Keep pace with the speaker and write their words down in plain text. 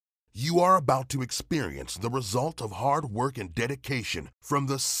You are about to experience the result of hard work and dedication from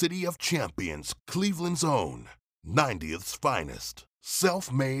the City of Champions, Cleveland's own, 90th's finest.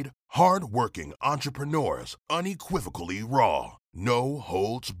 Self-made, hard-working entrepreneurs, unequivocally raw, no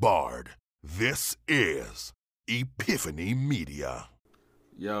holds barred. This is Epiphany Media.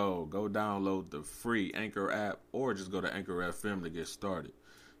 Yo, go download the free Anchor app or just go to Anchor FM to get started.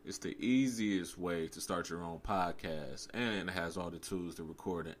 It's the easiest way to start your own podcast, and it has all the tools to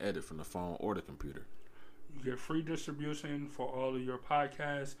record and edit from the phone or the computer. You get free distribution for all of your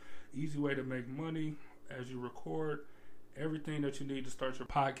podcasts, easy way to make money as you record, everything that you need to start your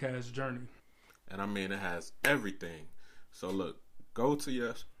podcast journey. And I mean, it has everything. So look, go to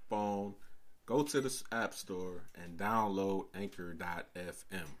your phone, go to the App Store, and download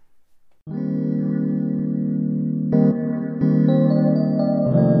Anchor.fm.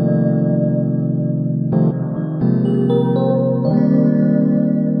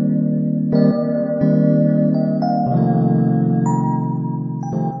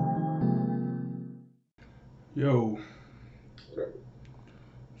 Yo,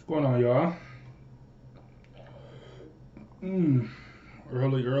 what's going on, y'all?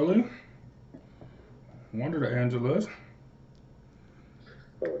 Early. Wonder the Angelas.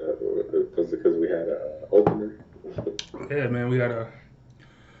 Because we had an opener. Yeah, man, we had an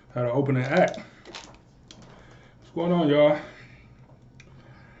opening act. What's going on, y'all?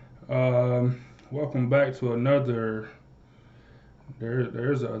 Welcome back to another.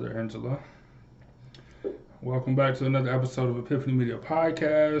 There's the other Angela. Welcome back to another episode of Epiphany Media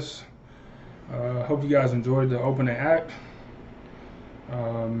Podcast. Hope you guys enjoyed the opening act.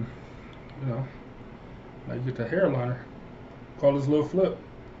 Now you get the hairliner. Call this little flip.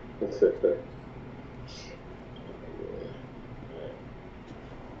 That's it.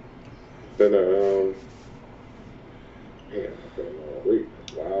 Been a week.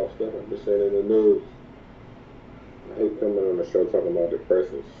 Wild stuff I've been seeing in the news. I hate coming on the show talking about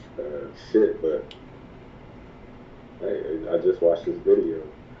depressing shit, but I just watched this video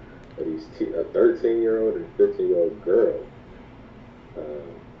of a 13-year-old and 15-year-old girl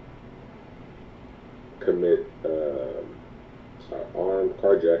commit armed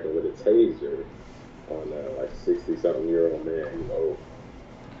carjacking with a taser on a 60-something-year-old man. He's old.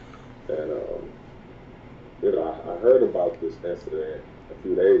 And I heard about this incident a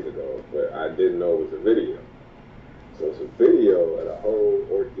few days ago, but I didn't know it was a video. So it's a video of the whole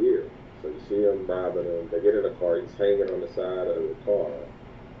ordeal. So you see him robbing him. They get in a car. He's hanging on the side of the car.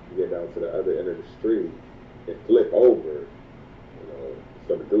 You get down to the other end of the street and flip over.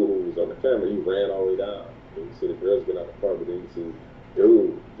 So the dude who was on the camera, he ran all the way down. And you see the girls get out the car, but then you see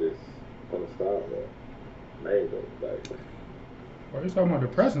dude just on the side there, mangled. Why are you talking about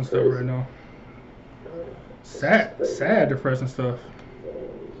depressing stuff right now? Sad depressing stuff.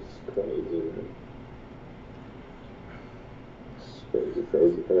 It's crazy.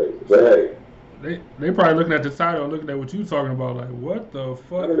 Crazy. But hey, They probably looking at the title, looking at what you talking about, like, what the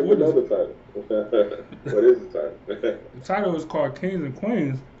fuck? I don't even know the title. What is the title? The title is called Kings and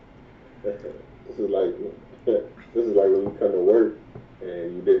Queens. This is like when you come to work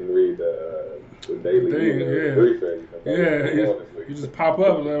and you didn't read the daily briefing. You just pop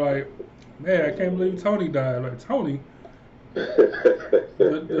up and they're like, man, I can't believe Tony died. Like, Tony?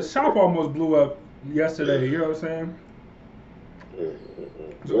 the shop almost blew up yesterday, you know what I'm saying?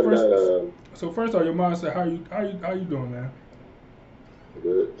 So first off, your mom said, how you doing, man?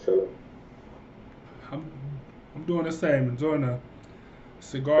 Good, chilling. I'm doing the same, enjoying a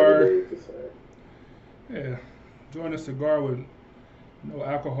cigar. Yeah, enjoying a cigar with no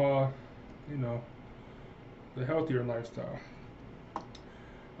alcohol, the healthier lifestyle.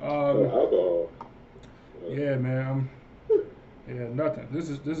 Alcohol. Yeah, man. Nothing. This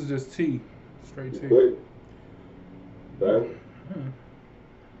is just tea, straight tea. Wait.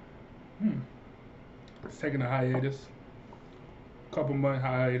 It's taking a hiatus. Couple month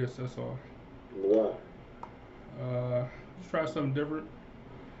hiatus, that's all. Why? Just try something different.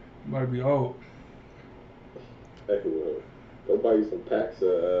 Might be old. Heck, well, go buy you some packs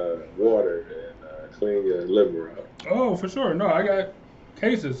of water and clean your liver out. Oh, for sure. No, I got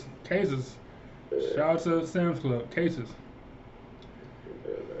cases. Yeah. Shout out to Sam's Club. Cases.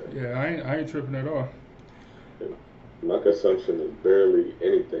 Yeah, I ain't tripping at all. My consumption is barely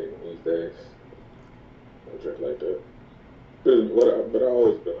anything these days. I don't drink like that. But I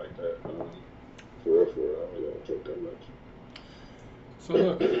always been like that. For real, I really don't drink that much. So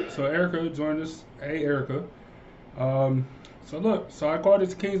look, Erica joined us. Hey, Erica. So I called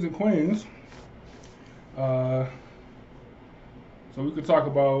this Kings and Queens. So we could talk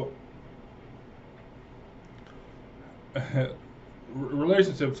about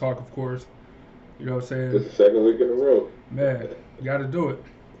relationship talk, of course. You know what I'm saying? This is the second week in a row. Man, you got to do it.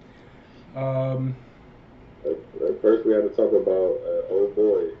 First, we had to talk about old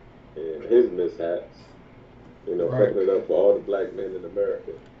boy and his mishaps. You know, Right. fucking it up for all the black men in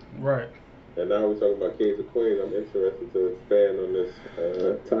America. Right. And now we're talking about kings and queens. I'm interested to expand on this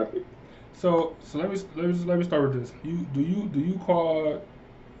topic. So let me start with this. Do you call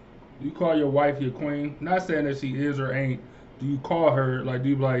your wife your queen? Not saying that she is or ain't. Do you call her like? Do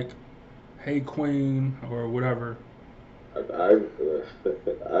you be like, hey queen or whatever?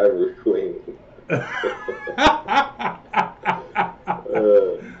 Ivory queen.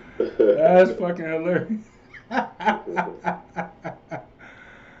 That's fucking hilarious.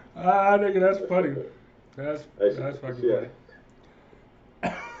 Nigga, that's funny. That's fucking funny.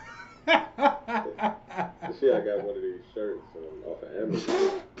 I got one of these shirts off of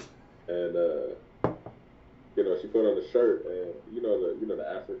Amazon, and you know, she put on the shirt, and you know the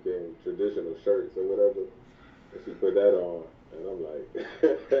African traditional shirts or whatever, and she put that on, and I'm like,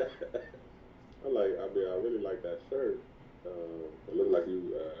 I really like that shirt. It looked like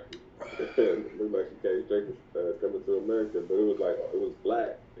you looked like you can't coming to America, but it was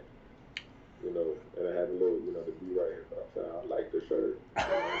black, you know, and it had a little, you know, the B right here. So I said, I like the shirt.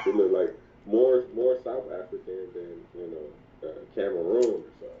 It looked like more South African than, you know, Cameroon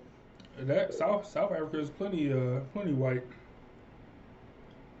or something. That South Africa is plenty white.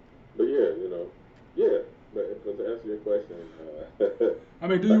 But yeah, you know, yeah. But to answer your question, I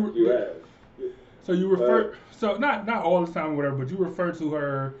mean, so you refer so not all the time, whatever, but you refer to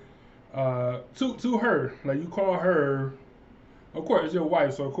her to her, like you call her. Of course, it's your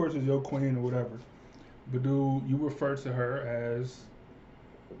wife, so of course it's your queen or whatever. But do you refer to her as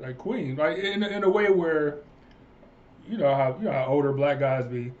like queen, like in a way where you know how older black guys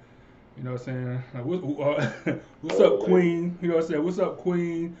be. You know what I'm saying? Like, what's up, queen? You know what I'm saying? What's up,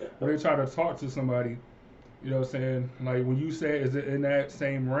 queen? When they try to talk to somebody, you know what I'm saying? Like, when you say, is it in that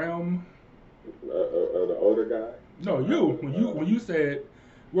same realm? The older guy? No, you. When you said,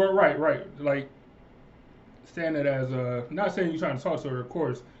 well, right. Like, saying it as not saying you're trying to talk to her, of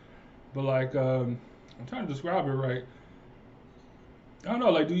course, but like, I'm trying to describe it right. I don't know.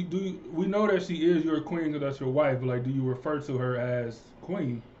 Like, do you, we know that she is your queen because that's your wife, but like, do you refer to her as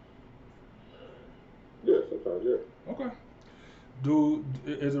queen? Yeah, sometimes, yeah. Okay.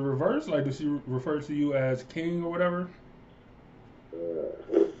 Is it reverse? Like, does she refer to you as king or whatever?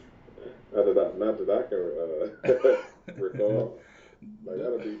 Not that I can recall. Like,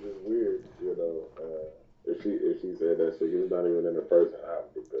 that'd be just weird, you know. If she said that shit, he was not even in the person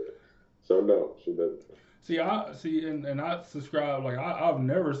outfit. So no, she doesn't. And I subscribe. Like, I've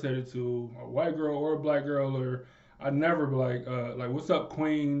never said it to a white girl or a black girl, or I never be like what's up,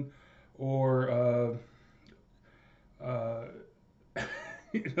 queen, or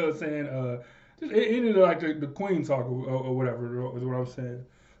you know what I'm saying? Just any of like the queen talk or whatever is what I'm saying.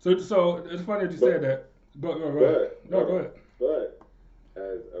 So it's funny that you said that. Go ahead. No, go ahead.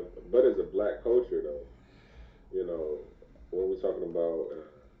 But as a black culture though, you know, when we're talking about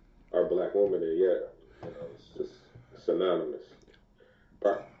our black woman, then yeah, you know, it's just synonymous.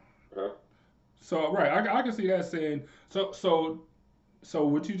 Huh? So right, I can see that saying. So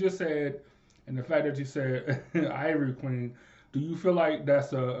what you just said, and the fact that you said Ivory Queen, do you feel like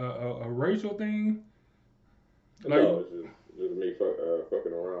that's a racial thing? Like, no, it's just me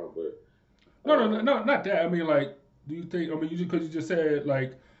fucking around, but no, not that. I mean, like, do you think? I mean, because you just said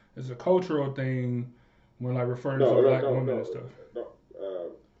like it's a cultural thing when like referring to black women and stuff. No,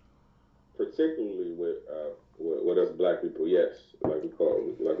 particularly with us black people, yes, we can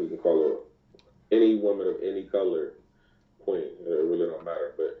call her any woman of any color queen. It really don't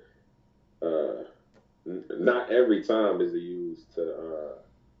matter, but not every time is it used to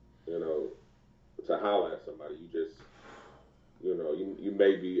you know, to holler at somebody. You just, you know, you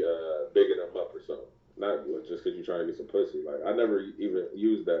may be bigging them up or something. Not just because you're trying to get some pussy. Like, I never even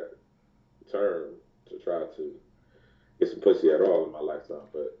used that term to try to get some pussy at all in my lifetime.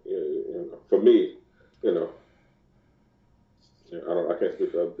 But you know, for me, you know, I can't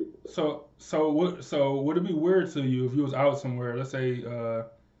speak for other people. So would it be weird to you if you was out somewhere? Let's say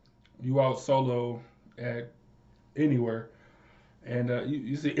you out solo at anywhere, and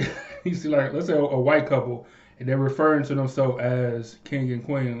you see you see like let's say a white couple, and they're referring to themselves as king and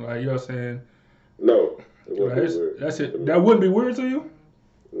queen. Like, you know what I'm saying? No, it wouldn't be weird. That's it. That wouldn't be weird to you?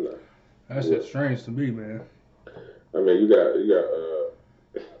 No. That's just strange to me, man. I mean, you got.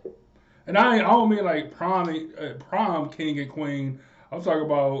 And I don't mean like prom king and queen. I'm talking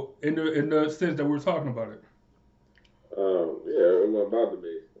about in the sense that we're talking about it. Yeah, it wouldn't bother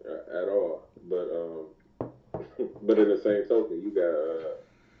me at all. But But in the same token, you got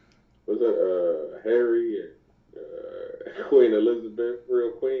what's that? Harry and Queen Elizabeth,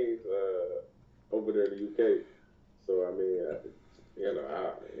 real queens, over there in the UK. So I mean, I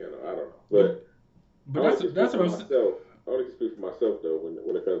don't know, but that's what I'm myself. I only can speak for myself though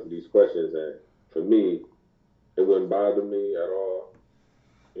when it comes to these questions, and for me, it wouldn't bother me at all.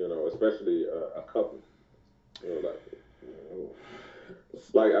 You know, especially a couple. You know,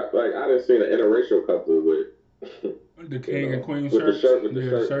 like I didn't see an interracial couple with the king and queen with shirts. The shirt, with the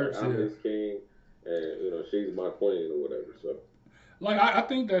shirt. Shirts, like, I'm his king, and she's my queen or whatever. So, like I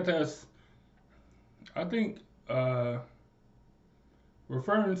think that's. I think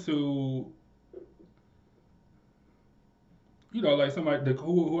referring to, like somebody,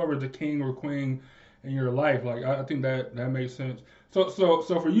 whoever's the king or queen in your life, like I think that makes sense. So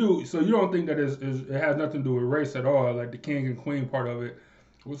for you, so you don't think that it has nothing to do with race at all, like the king and queen part of it.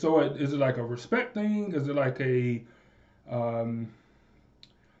 So is it like a respect thing? Is it like a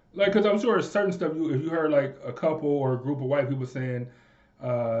like, because I'm sure it's certain stuff if you heard like a couple or a group of white people saying,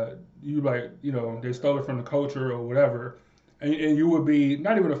 they stole it from the culture or whatever, and you would be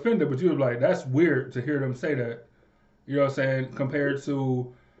not even offended, but you would be like, that's weird to hear them say that. You know what I'm saying? Compared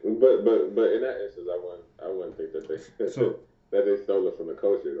to. But in that instance, I wouldn't think that they that they stole it from the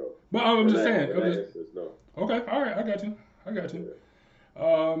culture though. But I'm just saying. In that instance, no. Okay, all right, I got you.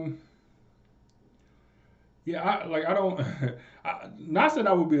 Yeah. I don't. Not that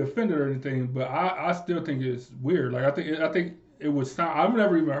I would be offended or anything, but I still think it's weird. Like I think it would sound. I've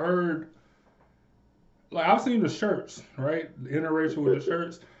never even heard. Like I've seen the shirts, right? The interracial with the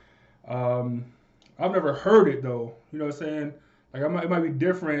shirts. I've never heard it though. You know what I'm saying? Like it might be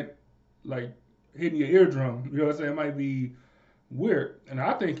different, like hitting your eardrum. You know what I'm saying? It might be weird, and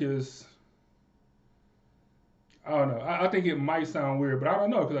I think it's. I don't know. I think it might sound weird, but I don't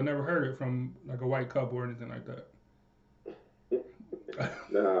know because I never heard it from like a white couple or anything like that.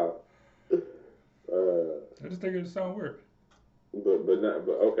 Now, I just think it sound weird. But then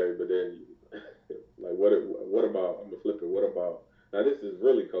like what about? I'm gonna flip it. What about now? This is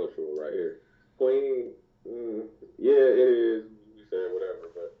really cultural right here. Queen, yeah, it is. You said whatever,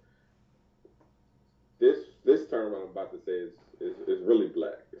 but this term I'm about to say is really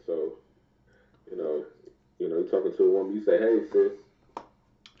black. So you're talking to a woman, you say, "Hey, sis."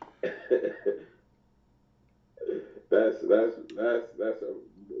 that's a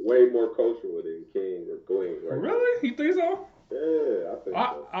way more cultural than king or queen, right? Really? You think so? Yeah, I think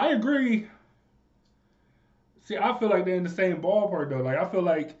so. I agree. See, I feel like they're in the same ballpark though. Like I feel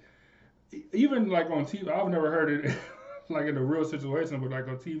like even like on TV, I've never heard it like in a real situation, but like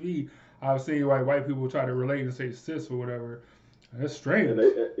on TV, I've seen like white people try to relate and say sis or whatever. It's strange. It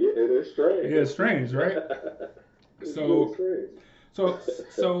is strange. Yeah, it's strange, right? Really strange.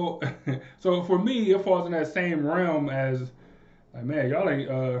 So for me, it falls in that same realm as like, man, y'all ain't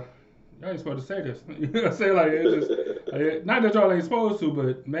supposed to say this. You know what I'm saying? Like it's just not that y'all ain't supposed to,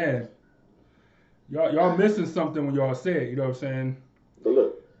 but man, y'all missing something when y'all say it. You know what I'm saying? But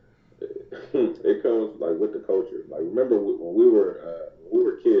look, it comes like with the culture. Like remember when we were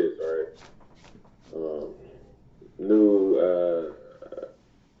kids, right?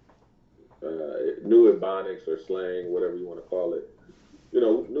 New ebonics or slang, whatever you want to call it.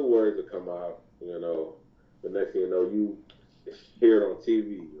 New words that come out. The next thing you know, you hear it on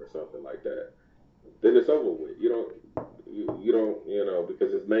TV or something like that. Then it's over with. You don't,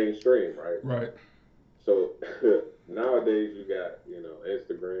 because it's mainstream, right? Right. So nowadays you got,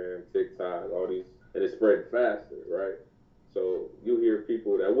 Instagram, TikTok, all these, and it's spreading faster, right? So you hear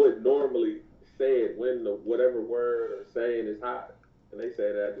people that would normally say it when the whatever word or saying is hot, and they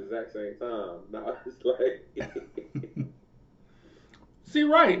say that at the exact same time. Now it's like. See,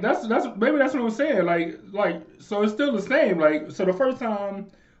 right? That's maybe that's what I'm saying. Like so it's still the same. Like so the first time,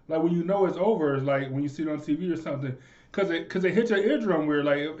 like when it's over, is like when you see it on TV or something, because it hits your eardrum weird.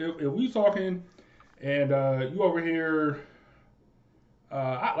 Like if we talking, and you over here.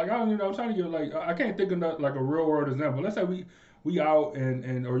 I don't know. I'm trying to get like I can't think of like a real world example. Let's say we out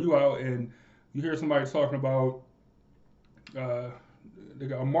and or you out and you hear somebody talking about a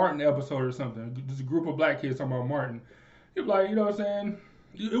Martin episode or something. Just a group of black kids talking about Martin. You're like, you know what I'm saying?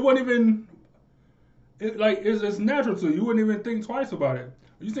 It wasn't even it's natural to you. You wouldn't even think twice about it.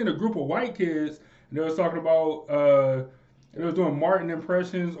 You seen a group of white kids and they was talking about they was doing Martin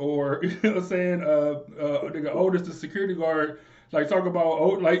impressions or you know what I'm saying? The oldest the security guard. Like talk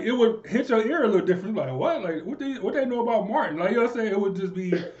about like it would hit your ear a little different. Like what? Like what they know about Martin? Like you know what I'm saying? It would just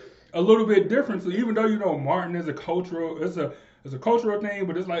be a little bit different. So even though Martin is a cultural, it's a cultural thing,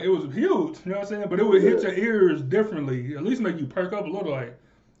 but it's like it was huge. You know what I'm saying? But it would hit your ears differently. At least make you perk up a little. Like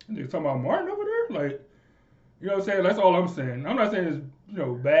you talking about Martin over there? Like You know what I'm saying? That's all I'm saying. I'm not saying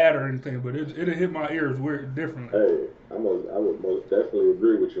it's bad or anything, but it'll hit my ears weird differently. Hey, I would most definitely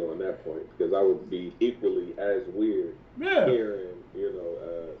agree with you on that point because I would be equally as weird hearing,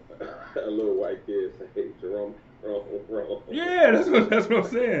 a little white kid say Jerome. Yeah, that's what I'm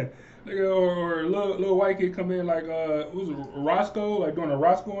saying. Or a little white kid come in like was it Roscoe, like doing a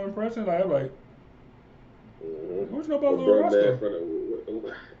Roscoe impression. Like I'm like, what you know about little Roscoe?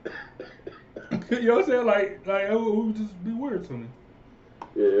 You know what I'm saying? Like it would just be weird to me.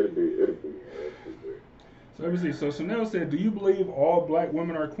 Yeah, it'd be weird. So let me see. So Chanel said, "Do you believe all black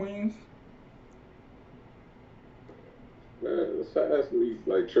women are queens?" Man, let's ask these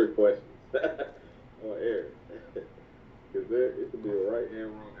like trick questions on air. Because it could be a right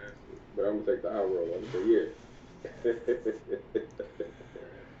and wrong answer. But I'm gonna take the eye roll. I'm gonna say yeah.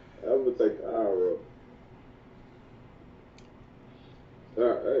 I'm gonna take the eye roll.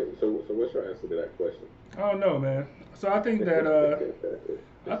 Hey, so what's your answer to that question? I don't know, man. So I think that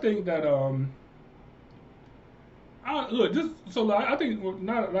look, just so I think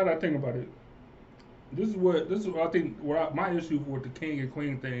now that I think about it, this is what I think. My issue with the king and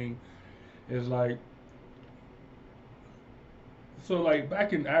queen thing is like, so like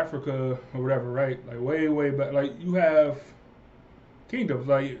back in Africa or whatever, right? Like way back, like you have kingdoms,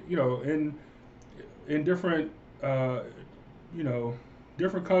 like in different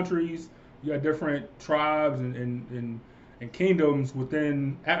different countries, you got different tribes and kingdoms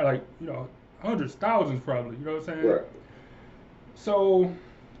within like hundreds, thousands probably. You know what I'm saying? Right. So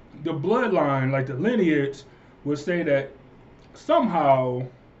the bloodline, like the lineage, would say that somehow,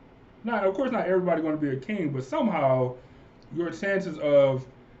 of course not everybody going to be a king, but somehow your chances of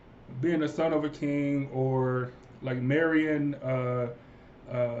being the son of a king or like marrying, some,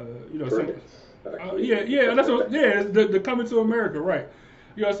 that's what, the coming to America, right?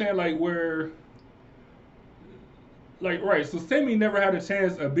 You know what I'm saying? Like where, like right. So Sammy never had a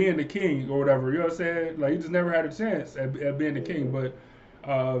chance of being the king or whatever. You know what I'm saying? Like he just never had a chance at being the king, but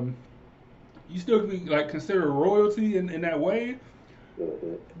you still could be like considered royalty in that way.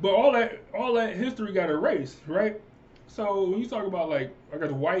 But all that history got erased, right? So when you talk about like I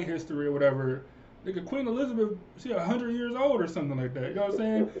guess white history or whatever, like Queen Elizabeth, she 100 years old or something like that. You know what I'm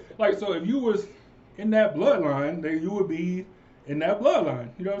saying? Like so, if you was in that bloodline, then you would be in that bloodline.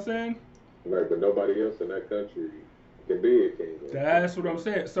 You know what I'm saying? Right, but nobody else in that country can be a king. That's what I'm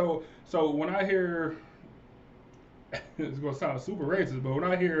saying. So when I hear, it's gonna sound super racist, but when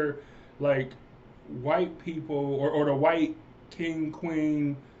I hear like white people or the white king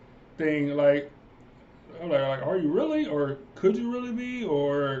queen thing, like I'm like, are you really, or could you really be,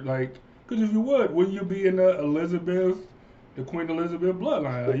 or like, because if you wouldn't you be in the Queen Elizabeth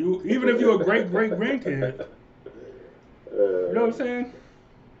bloodline? Like you, even if you're a great grandkid, you know what I'm saying?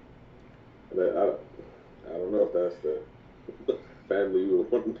 I don't know if that's the family you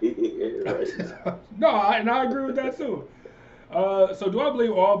would want to be in right now. And I agree with that too. So do I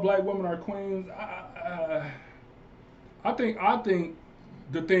believe all black women are queens? I think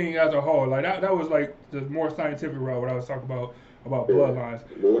the thing as a whole, like that was like the more scientific route what I was talking about bloodlines.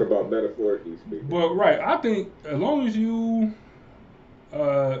 But what about metaphorically speaking? But right, I think as long as you,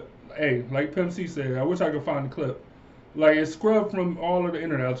 like Pimp C said, I wish I could find the clip. Like it's scrubbed from all of the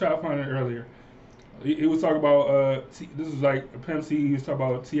internet. I'll try to find it earlier. He was talking about this is like Pimp C. He was talking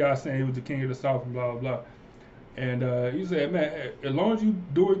about T.I. saying he was the king of the South and blah blah blah. And he said, man, as long as you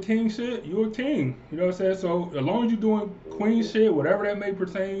doing king shit, you're a king. You know what I'm saying? So as long as you're doing queen shit, whatever that may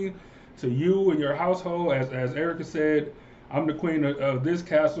pertain to you and your household, as Erica said, I'm the queen of this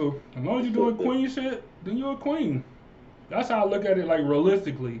castle. As long as you're doing queen shit, then you're a queen. That's how I look at it, like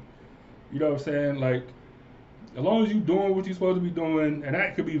realistically. You know what I'm saying? Like, as long as you're doing what you're supposed to be doing, and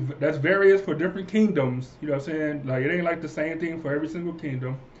that's various for different kingdoms. You know what I'm saying? Like, it ain't like the same thing for every single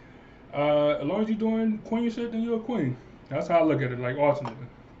kingdom. As long as you're doing queen shit, then you're a queen. That's how I look at it, like ultimately.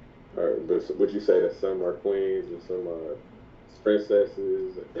 All right, but would you say that some are queens and some are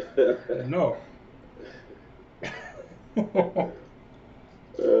princesses? No. Or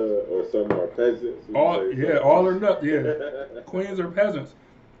some are peasants? All or nothing. Yeah, queens or peasants.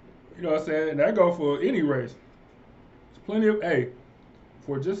 You know what I'm saying? And that go for any race. There's plenty of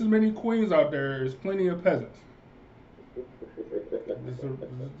for just as many queens out there, there's plenty of peasants.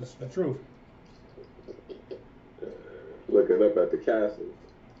 It's the truth. Looking up at the castle,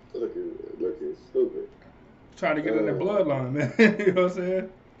 looking stupid. Trying to get in the bloodline, man. You know what I'm saying?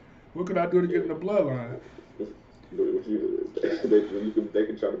 What could I do to get in the bloodline? They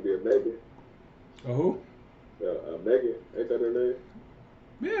can try to be a Megan. A who? Megan, ain't that her name?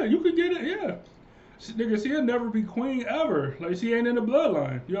 Yeah, you could get it. Yeah, she'll never be queen ever. Like she ain't in the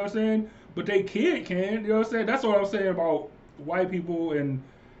bloodline. You know what I'm saying? but they kid can. You know what I'm saying? That's what I'm saying about white people and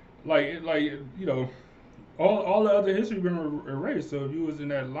like you know, all the other history been erased. So if you was in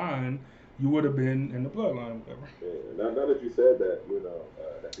that line, you would have been in the bloodline, whatever. Yeah. Now that you said that,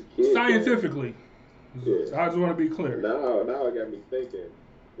 that the kid scientifically. Yeah. I just want to be clear. Now it got me thinking,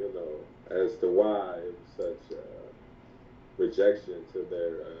 as to why it was such rejection to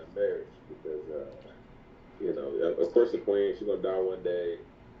their marriage. Because, of course, the queen, she's going to die one day.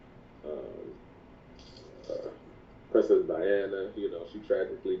 Princess Diana, she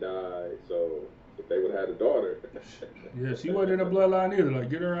tragically died. So if they would have had a daughter. Yeah, she wasn't in the bloodline either. Like,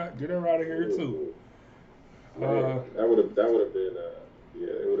 get her out of here, too. That would have been,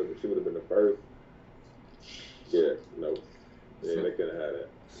 she would have been the first. Yeah, no. Yeah, they couldn't have had that.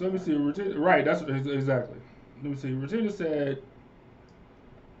 So let me see. Regina, right, that's exactly. Let me see. Regina said,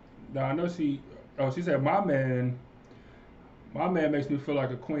 now I know she said, my man makes me feel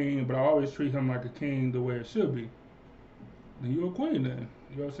like a queen, but I always treat him like a king the way it should be. Then you're a queen then.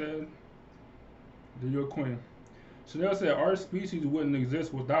 You know what I'm saying? Then you're a queen. Chanel said, our species wouldn't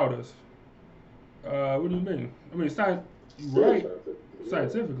exist without us. What do you mean? I mean,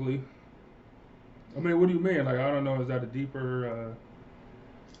 scientifically. I mean, what do you mean? Like, I don't know. Is that a deeper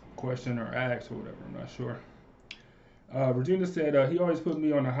question or ask or whatever? I'm not sure. Regina said he always put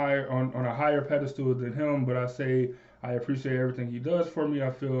me on a higher pedestal than him, but I say I appreciate everything he does for me.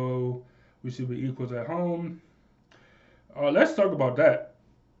 I feel we should be equals at home. Let's talk about that.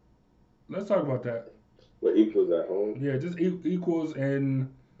 What equals at home? Yeah, just equals in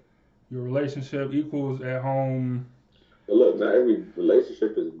your relationship, equals at home. But look, not every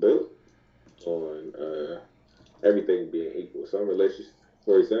relationship is built on everything being equal. Some relationships,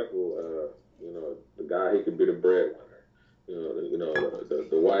 for example, the guy, he could be the breadwinner.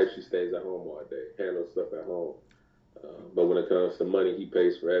 The wife, she stays at home all day, handles stuff at home. But when it comes to money, he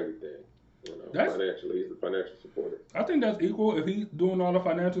pays for everything. Financially, he's the financial supporter. I think that's equal. If he's doing all the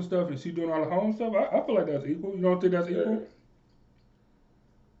financial stuff and she's doing all the home stuff, I feel like that's equal. You don't think that's equal?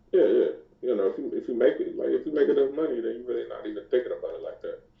 Yeah. If you make it, if you make enough money, then you're really not even thinking about it like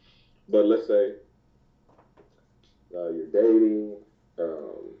that. But let's say you're dating,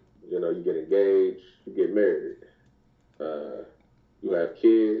 you get engaged, you get married, you have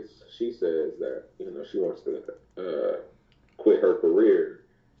kids. She says that she wants to quit her career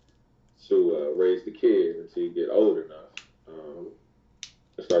to raise the kids until you get old enough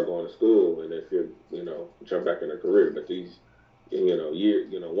to start going to school, and if you're jump back in her career. But these years,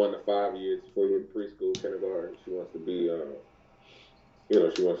 1 to 5 years before you're in preschool, kindergarten, she wants to be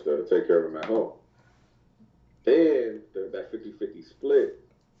she wants to take care of them at home. Then that 50-50 split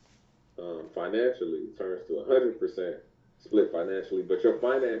financially turns to 100% split financially, but your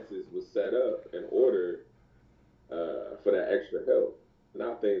finances was set up in order for that extra help.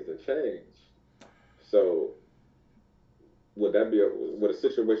 Now things have changed. So would a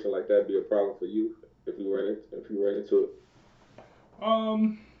situation like that be a problem for you if you ran into it?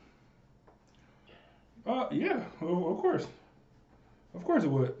 Yeah, of course. Of course it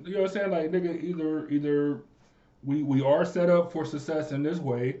would. You know what I'm saying? Like, nigga, either we are set up for success in this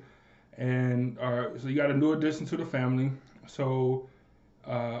way, and so you got a new addition to the family. So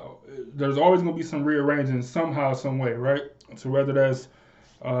there's always going to be some rearranging somehow, some way, right? So whether that's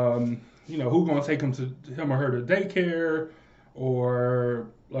who's going to take him or her to daycare, or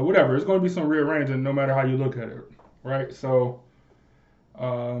like whatever, it's going to be some rearranging no matter how you look at it, right? So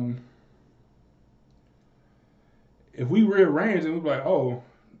if we rearrange and we're like, oh,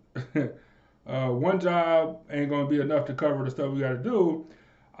 one job ain't going to be enough to cover the stuff we got to do,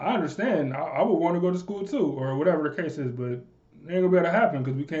 I understand. I would want to go to school too, or whatever the case is, but it ain't going to be able to happen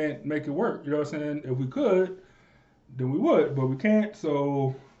because we can't make it work. You know what I'm saying? If we could, then we would, but we can't,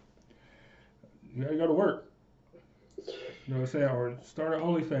 so you got to go to work. You know what I'm saying? Or start an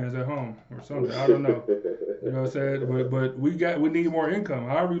OnlyFans at home or something. I don't know. You know what I'm saying? But we need more income.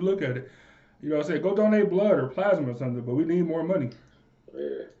 However you look at it. You know what I'm saying? Go donate blood or plasma or something, but we need more money.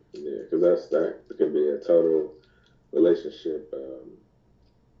 Yeah, because that can be a total relationship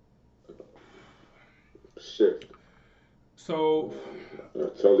shift. So a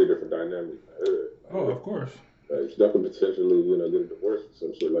totally different dynamic. Oh, of course. That could potentially, get a divorce or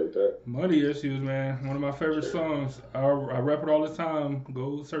some shit like that. Money Issues, man. One of my favorite songs. I rap it all the time.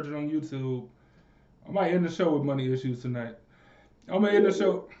 Go search it on YouTube. I might end the show with Money Issues tonight. I'm gonna end the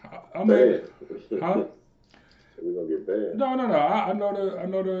show. Huh? We're gonna get banned. No. I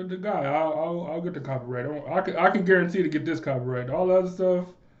know the guy. I'll get the copyright. I can guarantee to get this copyright. All the other stuff,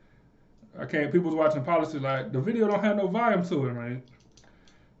 I can't. People's watching policy like the video don't have no volume to it, man.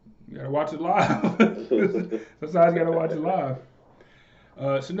 You gotta watch it live. Sometimes you gotta watch it live.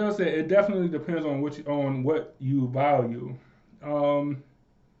 Chanel said it definitely depends on what you value.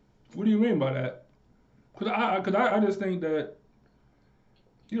 What do you mean by that? Cause I just think that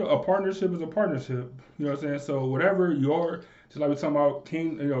a partnership is a partnership. You know what I'm saying? So whatever just like we're talking about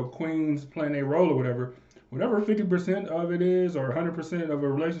queens playing a role or whatever 50% of it is or 100% of a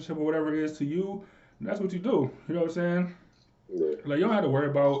relationship or whatever it is to you, that's what you do. You know what I'm saying? Yeah. Like you don't have to worry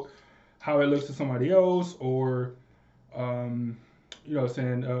about how it looks to somebody else or, you know what I'm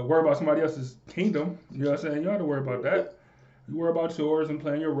saying, worry about somebody else's kingdom. You know what I'm saying? You don't have to worry about that. You worry about yours and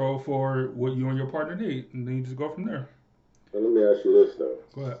playing your role for what you and your partner need, and then you just go from there. Well, let me ask you this though.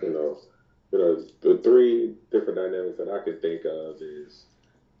 Go ahead. The three different dynamics that I could think of is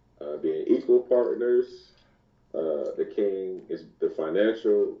being equal partners. The king is the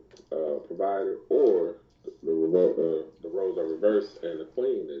financial provider, or the roles are reversed, and the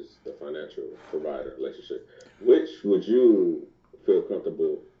queen is the financial provider relationship. Which would you feel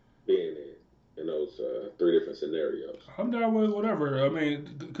comfortable being in those three different scenarios? I'm down with whatever. I mean,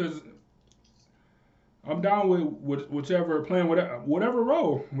 because I'm down with whichever playing whatever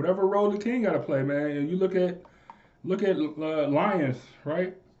role the king got to play, man. And you look at lions,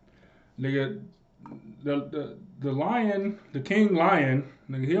 right? Nigga, the lion, the king lion,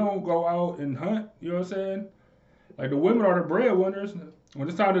 nigga, he don't go out and hunt. You know what I'm saying? Like the women are the breadwinners. When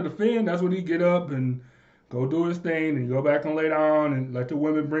it's time to defend, that's when he get up and go do his thing and go back and lay down and let the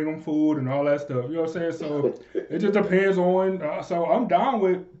women bring him food and all that stuff. You know what I'm saying? So it just depends on. So I'm down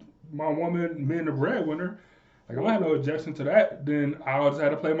with my woman being the breadwinner. Like I don't have no objection to that. Then I'll just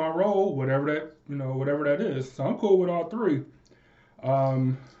have to play my role, whatever that is. So I'm cool with all three.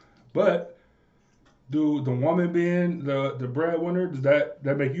 But do the woman being the breadwinner, does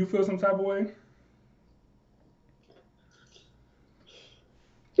that make you feel some type of way?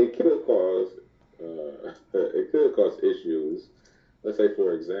 It could cause issues. Let's say,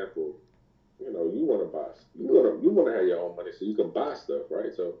 for example, you want to have your own money so you can buy stuff,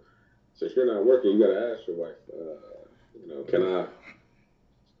 right? So since you're not working, you got to ask your wife, can I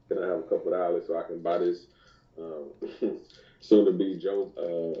have a couple of dollars so I can buy this soon to be Joe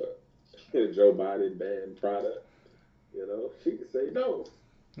Biden banned product? She can say no.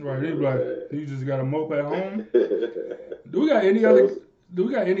 Right, he's like, you just got a mope at home. Do we got any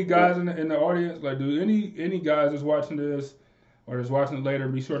guys in the audience? Like, do any guys that's watching this or is watching it later?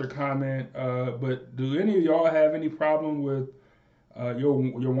 Be sure to comment. But do any of y'all have any problem with your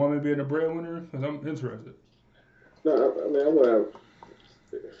woman being a breadwinner? Because I'm interested. No, I mean I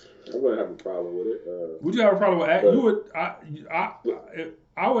wouldn't have a problem with it. Would you have a problem with you would?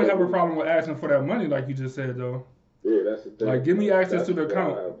 I would have a problem with asking for that money, like you just said, though. Yeah, that's the thing. Like, give me access to the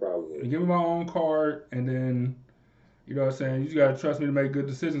account. I have a problem with it. Give me my own card, and then, you know what I'm saying, you just got to trust me to make good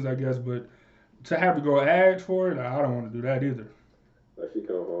decisions, I guess. But to have to go ask for it, I don't want to do that either. Like, she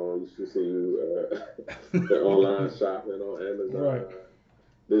come home, you see you online shopping on Amazon, right.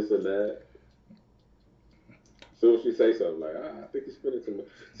 This and that. As soon as she say something like, I think you're spending too much.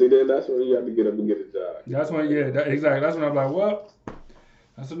 See, then that's when you have to get up and get a job. That's when, exactly. That's when I'm like, well,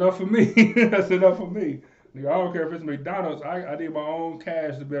 that's enough for me. That's enough for me. Nigga, I don't care if it's McDonald's. I need my own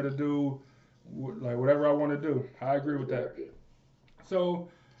cash to be able to do like whatever I want to do. I agree with that. So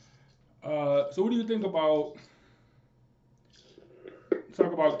what do you think about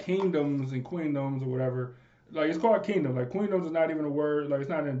talk about kingdoms and queendoms or whatever? Like it's called kingdom. Like queendoms is not even a word. Like it's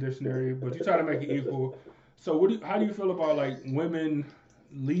not in a dictionary. But you try to make it equal. So how do you feel about like women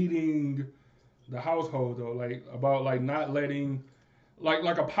leading the household though? Like about like not letting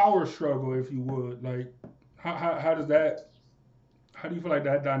like a power struggle, if you would. Like how does that? How do you feel like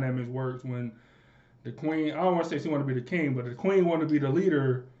that dynamic works when the queen? I don't want to say she want to be the king, but the queen want to be the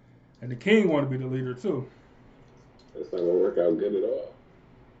leader, and the king want to be the leader too. It's not gonna work out good at all.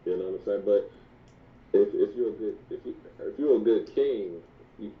 You know what I'm saying? But if you're a good king,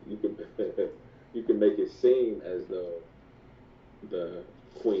 you can you can make it seem as though the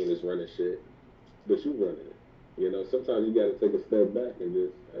queen is running shit, but you running it. You know, sometimes you got to take a step back and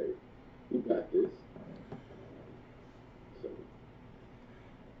just, hey, you got this. So,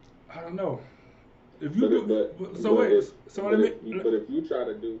 I don't know. If you if you try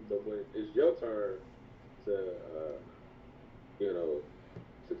to do, but when it's your turn to, to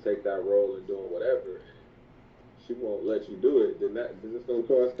take that role and doing whatever, she won't let you do it, then it's gonna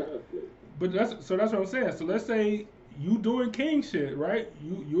cause conflict. But that's what I'm saying. So let's say you doing king shit, right?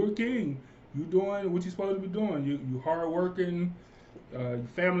 You're a king. You doing what you're supposed to be doing. You hard working, you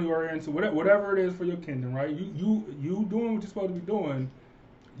family oriented, whatever it is for your kingdom, right? You doing what you're supposed to be doing.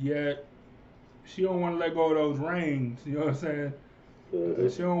 Yet she don't want to let go of those reins. You know what I'm saying? Mm-hmm.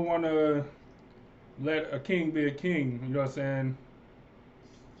 She don't want to let a king be a king. You know what I'm saying?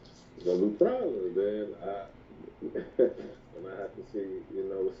 gonna be problems. Then and I have to see,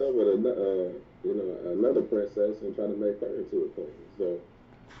 what's up with another princess and try to make her into a queen. So,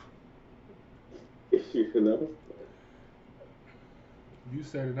 you know. You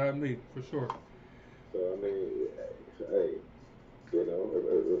said it, not me, for sure. So I mean, hey,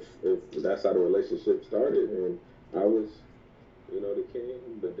 if that's how the relationship started, and I was, the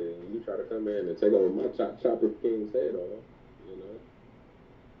king, but then you try to come in and take over my chopper king's head off,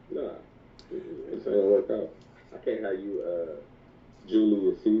 nah, this ain't gonna work out. I can't have you,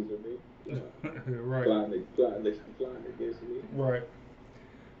 Julius Caesar me. Right. Plotting against me. Right.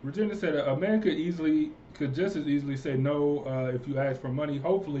 Virginia said a man could just as easily say no if you ask for money.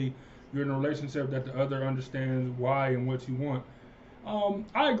 Hopefully, you're in a relationship that the other understands why and what you want.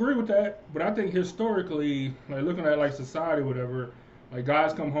 I agree with that, but I think historically, like looking at like society, whatever, like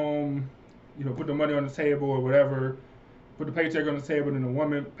guys come home, put the money on the table or whatever, put the paycheck on the table, and the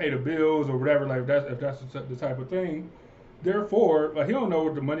woman pay the bills or whatever. Like if that's the type of thing. Therefore, like he don't know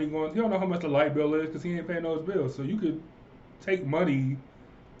what the money going. He don't know how much the light bill is because he ain't paying those bills. So you could take money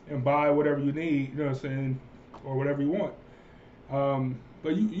and buy whatever you need, you know what I'm saying, or whatever you want.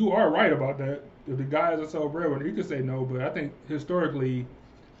 But you are right about that. If the guys are so breadwinner, he could say no. But I think historically,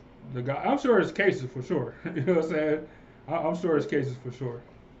 the guy, I'm sure there's cases for sure. You know what I'm saying? I'm sure there's cases for sure.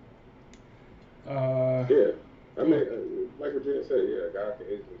 Yeah, I mean, like Virginia said, yeah, a guy can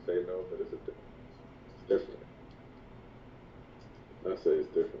easily say no, but it's different. I say it's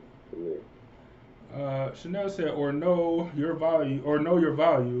different for me. Chanel said, or know your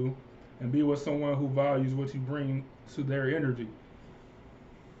value, and be with someone who values what you bring to their energy.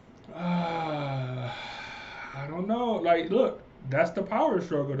 I don't know. Like, look, that's the power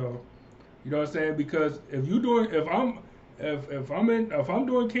struggle, though. You know what I'm saying? Because if I'm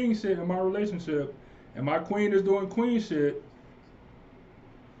doing king shit in my relationship, and my queen is doing queen shit,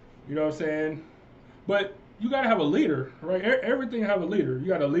 you know what I'm saying? But you gotta have a leader, right? Everything have a leader. You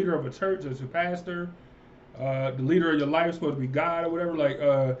got a leader of a church as your pastor. The leader of your life is supposed to be God or whatever. Like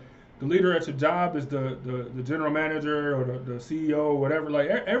the leader at your job is the general manager or the CEO or whatever. Like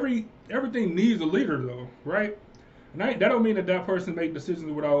everything needs a leader though, right? And that don't mean that person make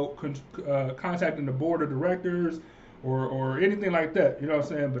decisions without contacting the board of directors or anything like that. You know what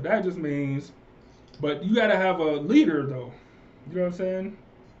I'm saying? But that just means, but you got to have a leader though. You know what I'm saying?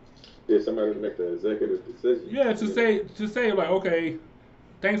 Yeah, somebody to make the executive decision. Yeah, to say like, okay,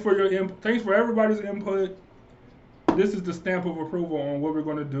 thanks for everybody's input. This is the stamp of approval on what we're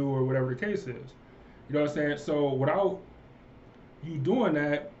going to do or whatever the case is. You know what I'm saying? So without you doing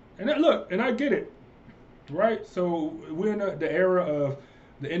that, and I get it, right? So we're in the era of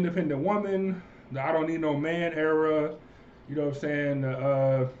the independent woman, the I don't need no man era. You know what I'm saying?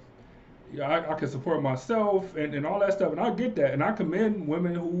 Yeah, I can support myself and all that stuff, and I get that, and I commend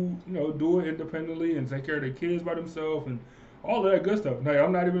women who do it independently and take care of their kids by themselves and all of that good stuff. Like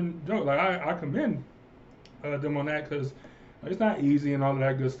I'm not even joking. Like I commend them on that because it's not easy and all of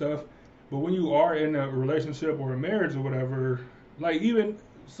that good stuff. But when you are in a relationship or a marriage or whatever, like even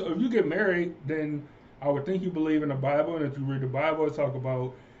so, if you get married, then I would think you believe in the Bible, and if you read the Bible, it talk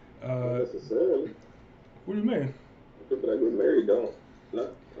about. Not necessarily. What do you mean? People that get married don't. No.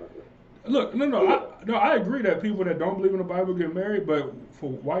 Look, I agree that people that don't believe in the Bible get married, but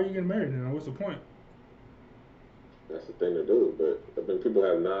why are you getting married then? What's the point? That's the thing to do, but when people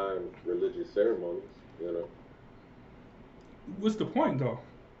have non-religious ceremonies, What's the point though?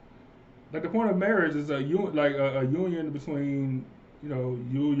 Like the point of marriage is a union between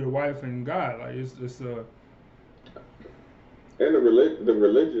you, your wife, and God. Like it's a. And the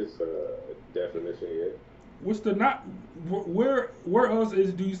religious definition, yeah. What's the not? Where else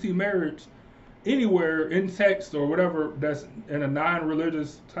do you see marriage anywhere in text or whatever that's in a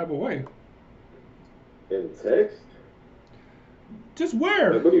non-religious type of way? In text? Just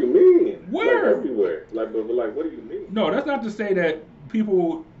where? Like, what do you mean? Where? Like everywhere. Like, but like, what do you mean? No, that's not to say that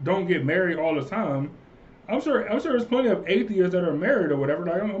people don't get married all the time. I'm sure there's plenty of atheists that are married or whatever.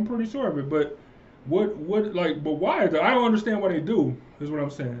 Like I'm pretty sure of it. But but why? I don't understand why they do. Is what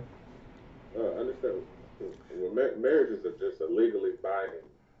I'm saying. I understand. Well, marriage is just a legally binding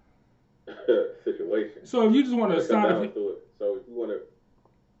situation. So if you just want to sign so if you want to,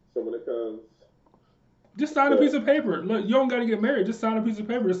 so when it comes, just sign a piece of paper. Look, you don't got to get married. Just sign a piece of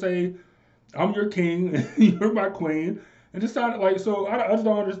paper to say, "I'm your king, you're my queen," and just sign it. Like so, I just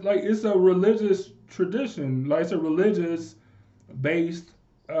don't understand. Like it's a religious tradition. Like it's a religious based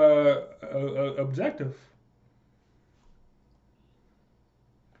objective.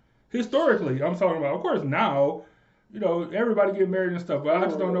 Historically, I'm talking about. Of course, now, everybody get married and stuff, but I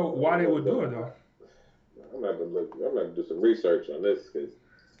just don't know why they would do it though. I'm gonna do some research on this because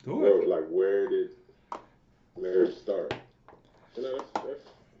Do it. Like, where did marriage start? You know, that's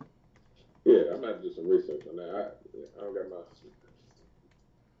yeah. I'm about to do some research on that. I don't got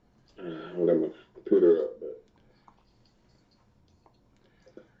my computer up, but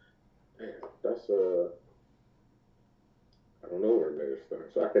man, that's I don't know where marriage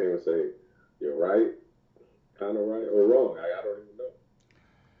starts. So I can't even say you're right, kind of right, or wrong. I don't even know.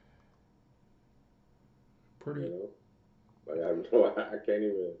 Pretty. You know, like I have no, I can't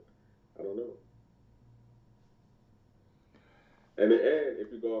even. I don't know. And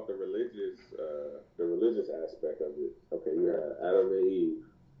if you go off the religious aspect of it, okay, you had Adam and Eve.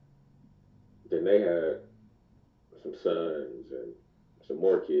 Then they had some sons and some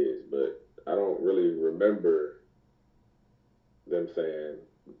more kids, but I don't really remember them saying,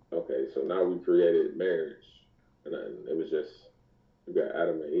 okay, so now we created marriage, and it was just you got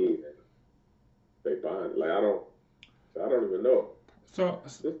Adam and Eve, and they bonded. Like I don't even know. So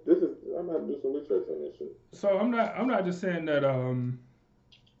this is I'm gonna do some research on this shit. So I'm not just saying that I'm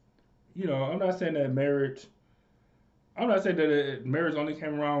not saying that marriage. I'm not saying that marriage only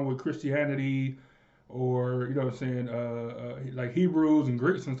came around with Christianity or what I'm saying like Hebrews and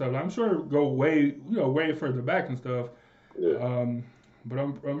Greeks and stuff. I'm sure it go way further back and stuff. Yeah. But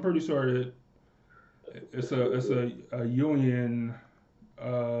I'm pretty sure that it's a union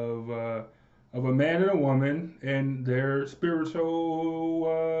of a man and a woman and their spiritual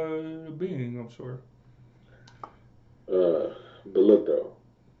being. I'm sure. But look though,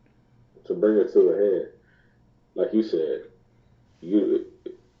 to bring it to a head, like you said, if you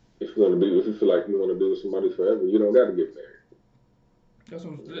feel like you want to be with somebody forever, you don't got to get married.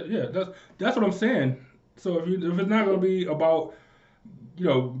 That's what I'm saying. So if it's not going to be about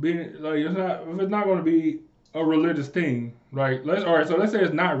being like if it's not going to be a religious thing, right? So let's say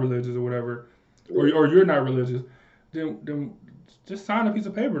it's not religious or whatever, or you're not religious, then just sign a piece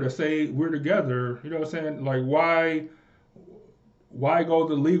of paper that say we're together. You know what I'm saying? Like why go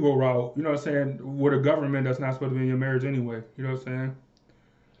the legal route? You know what I'm saying? With a government that's not supposed to be in your marriage anyway. You know what I'm saying?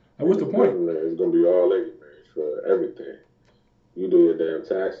 Like, what's the point? It's gonna be all in your marriage for everything. You do your damn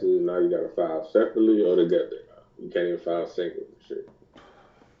taxes. Now you gotta file separately or together. You can't even file single and shit.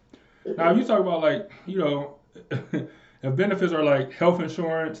 Now you talk about like if benefits are like health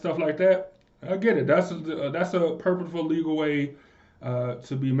insurance stuff like that. I get it. That's a purposeful legal way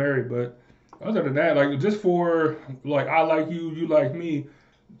to be married, but other than that, like just for like I like you, you like me,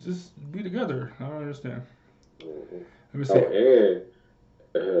 just be together. I don't understand. Mm-hmm. Let me see. And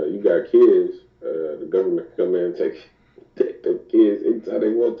you got kids. The government come in and take the kids anytime they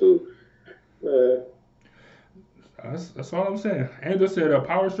want to. Man. That's all I'm saying. Angel said a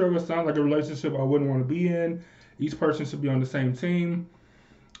power struggle sounds like a relationship I wouldn't want to be in. Each person should be on the same team.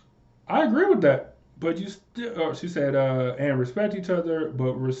 I agree with that. But you still, she said, and respect each other,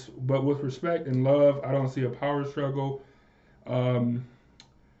 but with respect and love, I don't see a power struggle. I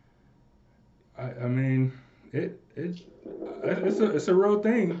mean, it's a real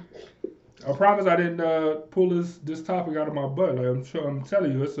thing. I promise I didn't pull this topic out of my butt. Like I'm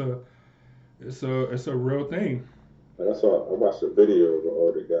telling you, it's a real thing. I watched a video of an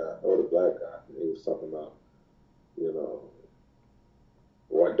older black guy, and he was talking about,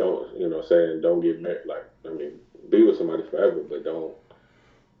 saying don't get married. Like, I mean, be with somebody forever, but don't,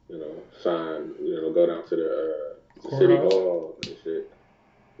 sign, go down to the city hall and shit.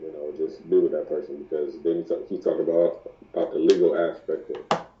 Just be with that person because then he talked about the legal aspect of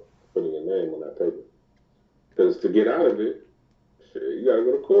putting your name on that paper. Because to get out of it, shit, you gotta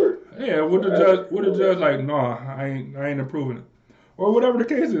go to court. Yeah, would the judge like, no, I ain't approving it, or whatever the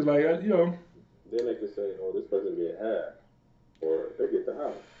case is, like Then they can say, oh, this person get half, or they get the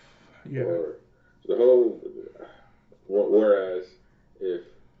house. Yeah. Or the whole. Whereas if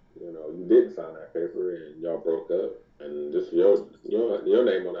you didn't sign that paper and y'all broke up and just your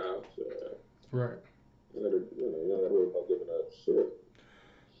name on the house, right? You gotta worry about giving up shit.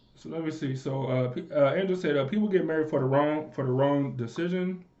 So let me see. So Andrew said people get married for the wrong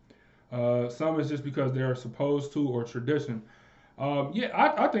decision. Some is just because they are supposed to or tradition.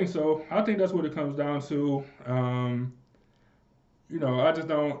 I think so. I think that's what it comes down to. I just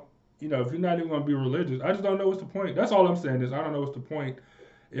don't. If you're not even going to be religious, I just don't know what's the point. That's all I'm saying is I don't know what's the point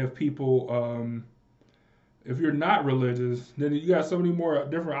if people, if you're not religious, then you got so many more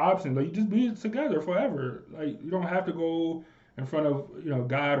different options. Like you just be together forever. Like you don't have to go in front of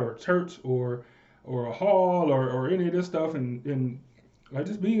God or a church or a hall or any of this stuff and like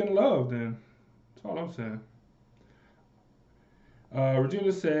just be in love. Then that's all I'm saying.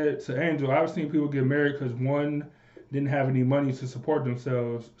 Regina said to Angel, I've seen people get married because one didn't have any money to support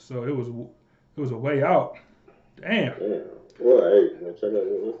themselves, so it was a way out. Damn. Well, hey, check out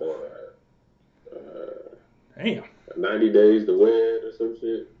what's that? Damn. 90 Days to Wed or some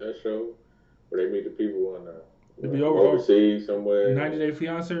shit. That show where they meet the people on To be from over overseas somewhere. 90 Day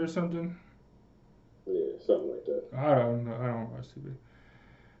Fiance or something. Yeah, something like that. I don't know. I don't watch TV.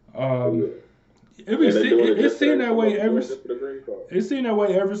 Yeah. It seemed that way every. Just for the green card. It seemed that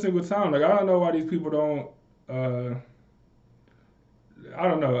way every single time. Like I don't know why these people don't. I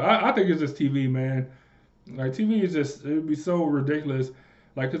don't know. I think it's just TV, man. Like TV is just it'd be so ridiculous.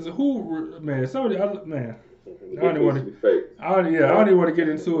 Like, cause man, somebody, man. I don't even want to. I don't even want to get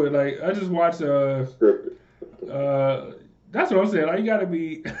into it. Like, I just watch. That's what I'm saying. Like, you gotta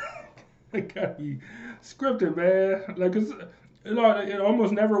be, it gotta be scripted, man. Like, cause it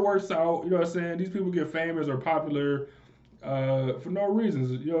almost never works out. You know what I'm saying? These people get famous or popular for no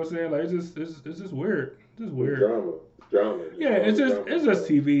reasons. You know what I'm saying? Like, it's just weird. It's just weird. Drama. Yeah, it's just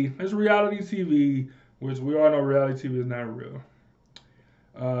TV. It's reality TV, which we all know reality TV is not real.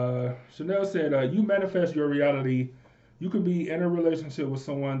 Chanel said, you manifest your reality. You could be in a relationship with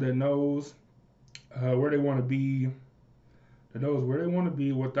someone that knows where they want to be,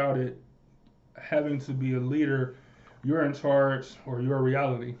 without it having to be a leader. You're in charge, or you're a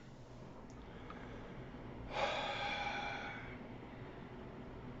reality.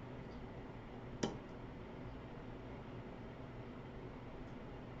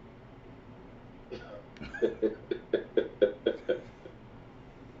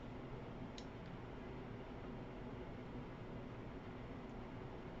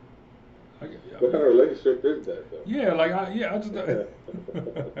 What kind of relationship is that, though? Yeah, like I just.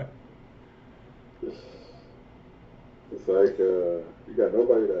 It's like you got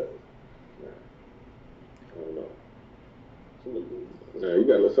nobody that. I don't know.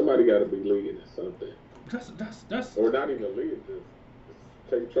 Somebody got to be leading in something. That's. Or not even leading, just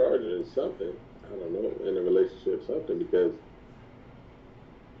take charge in something. I don't know, in a relationship, something because.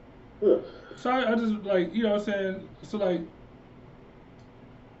 So I just like you know what I'm saying. So like.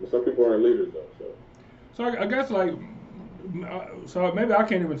 Some people aren't leaders though, so I guess like, so maybe I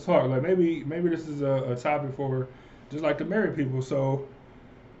can't even talk. Like maybe this is a topic for just like the married people. So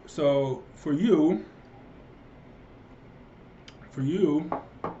for you,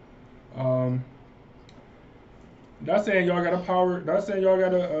 not saying y'all got a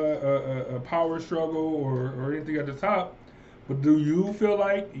power struggle or anything at the top, but do you feel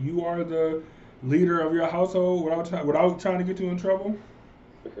like you are the leader of your household without trying to get you in trouble?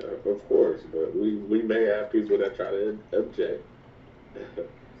 Of course, but we may have people that try to object.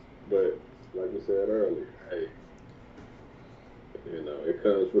 But like you said earlier, hey, it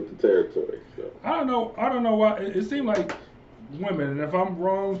comes with the territory. So I don't know why it seemed like women, and if I'm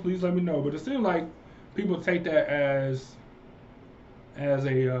wrong, please let me know. But it seemed like people take that as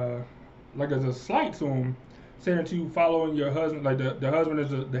a slight to them, saying that you following your husband, like the husband is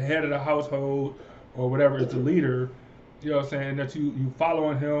the head of the household or whatever, is the leader. You know what I'm saying? That you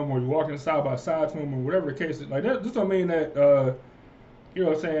following him or you walking side by side to him or whatever the case is. Like that, this don't mean that you know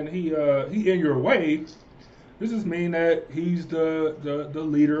what I'm saying, he in your way. This just mean that he's the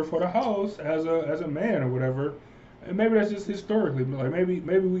leader for the house as a man or whatever. And maybe that's just historically, like maybe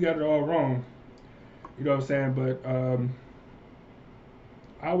we got it all wrong. You know what I'm saying? But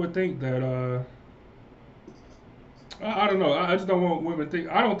I would think that I don't know. I just don't want women to think.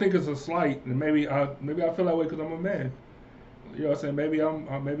 I don't think it's a slight, and maybe I feel that way because I'm a man. You know what I'm saying? Maybe I'm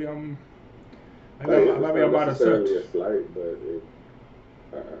out of touch. A slight, but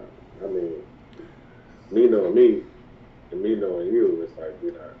I mean, me knowing me and me knowing you, it's like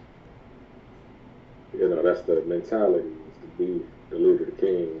we're not. That's the mentality, is to be the leader, the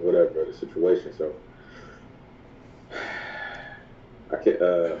king, whatever the situation. So I can't,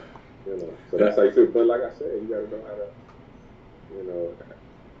 so that's how you feel. But like I said, you gotta know how to,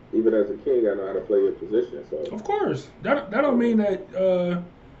 even as a king, you gotta know how to play your position. So of course, that don't mean that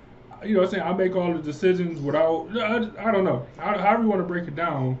you know what I'm saying, I make all the decisions without I don't know. However you want to break it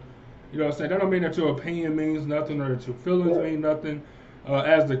down, you know what I'm saying, that don't mean that your opinion means nothing or that your feelings mean nothing.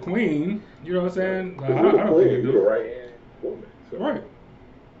 As the queen, you know what I'm saying? I don't think you do. You're the right hand woman. So. Right.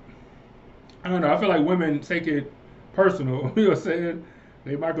 I don't know. I feel like women take it personal. You know what I'm saying?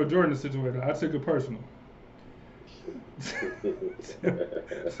 They Michael Jordan situation. I took it personal.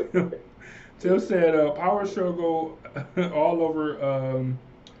 Tim said power struggle all over.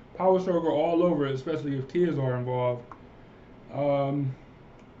 Power struggle all over, especially if kids are involved. Oh,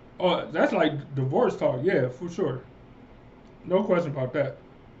 that's like divorce talk. Yeah, for sure. No question about that.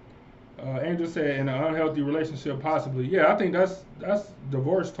 Angel said in an unhealthy relationship, possibly. Yeah, I think that's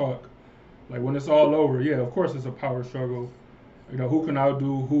divorce talk. Like when it's all over, yeah, of course it's a power struggle. You know, who can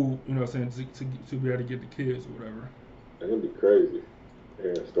outdo who, you know, saying to be able to get the kids or whatever. It's gonna be crazy.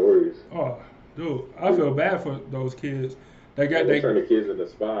 Hearing stories. Oh, dude, I feel bad for those kids. They got They turn the kids into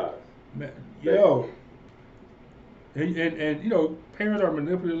spies. Man, yo, and you know, parents are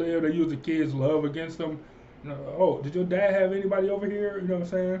manipulative. They use the kids' love against them. You know, oh, did your dad have anybody over here? You know what I'm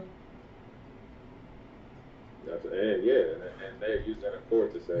saying? And they're using that in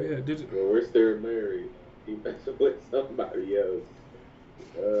court to say, Yeah, well, we're still married. He messing with somebody else.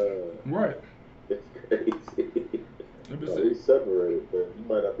 Right. It's crazy. Well, he's separated, but you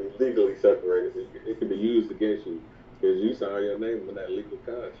might not be legally separated. It can be used against you because you signed your name in that legal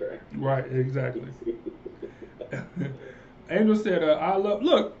contract. Right, exactly. Angel said, "I love."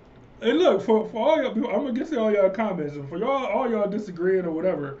 Look, and look for all y'all people. I'm gonna get to all y'all comments, and for y'all, all y'all disagreeing or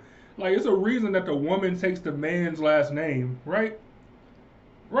whatever. Like, it's a reason that the woman takes the man's last name, right?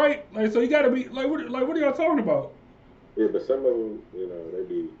 Right. Like, so you gotta be like, what are y'all talking about? Yeah, but some of them, you know,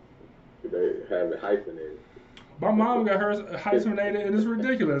 they have it hyphenated. My mom got hers hyphenated, and it's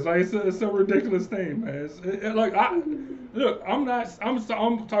ridiculous. Like, it's a ridiculous thing, man. I'm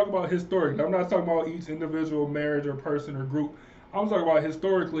talking about historically. I'm not talking about each individual marriage or person or group. I'm talking about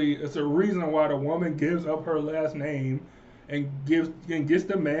historically. It's a reason why the woman gives up her last name and gets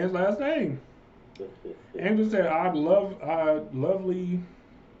the man's last name. Angel said, "I'd love our lovely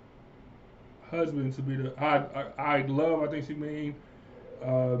husband to be the. I'd love. I think she mean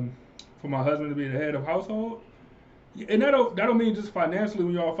for my husband to be the head of household." And that don't mean just financially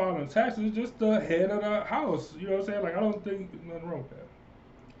when y'all filing taxes, just the head of the house. You know what I'm saying? Like, I don't think there's nothing wrong with that.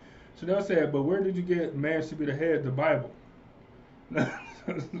 Chanel said, but where did you get man should be the head? The Bible. Hey,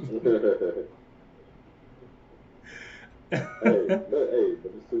 but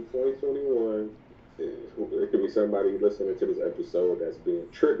it's 2021. There could be somebody listening to this episode that's being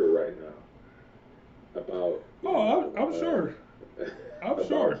triggered right now about. I'm sure. I'm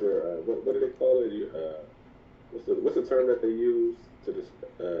sure. What do they call it? What's the term that they use to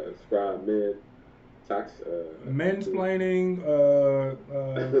describe men? Mansplaining.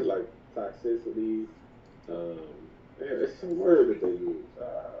 Like toxicity. It's some word that they use.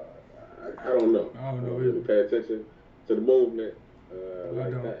 I don't know. I don't know really either. pay attention to the movement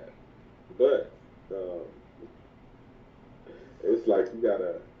like that. But it's like you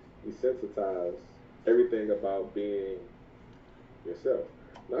gotta desensitize everything about being yourself.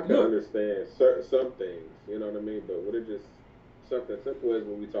 I can understand some things, you know what I mean? But would it just something simple as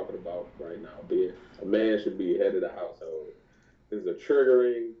what we're talking about right now? Being a man should be head of the household. Is a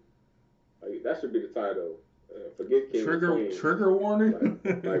triggering. Like, that should be the title. Forget king and queen. Trigger warning.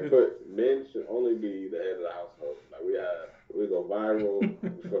 Like put men should only be the head of the household. Like we go viral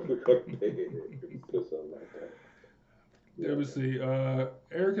before we go to bed. Put something like that. Let me see.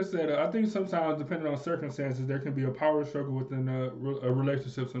 Erica said, I think sometimes, depending on circumstances, there can be a power struggle within a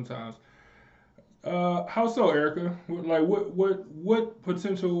relationship sometimes. How so, Erica? Like, what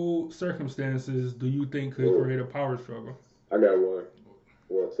potential circumstances do you think could create a power struggle? I got one.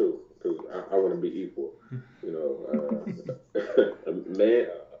 Well, two, because I want to be equal. You know, a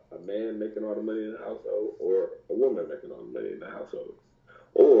man making all the money in the household, or a woman making all the money in the household,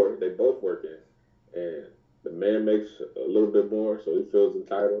 or they both working and the man makes a little bit more, so he feels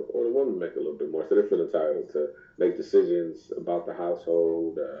entitled, or the woman make a little bit more, so they feel entitled to make decisions about the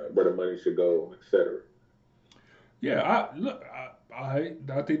household, where the money should go, etc. Yeah, I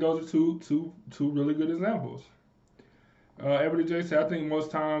think those are two really good examples. Ebony J said, I think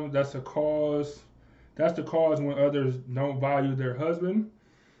most times that's the cause when others don't value their husband.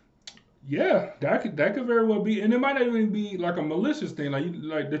 Yeah, that could very well be, and it might not even be like a malicious thing,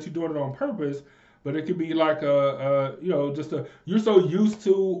 like that you're doing it on purpose. But it could be like you're so used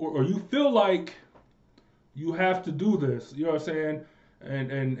to, or you feel like you have to do this. You know what I'm saying?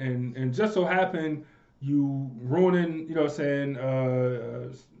 And just so happen you ruining, you know what I'm saying,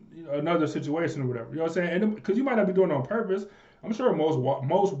 another situation or whatever. You know what I'm saying? And because you might not be doing it on purpose. I'm sure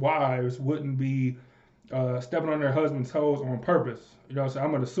most wives wouldn't be stepping on their husband's toes on purpose. You know what I'm saying?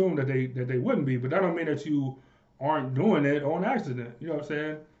 I'm gonna assume that they wouldn't be, but that don't mean that you aren't doing it on accident. You know what I'm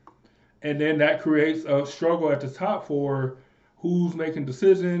saying? And then that creates a struggle at the top for who's making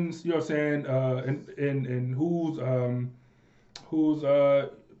decisions, you know what I'm saying, and who's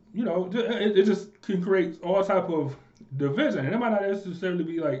it just can create all type of division. And it might not necessarily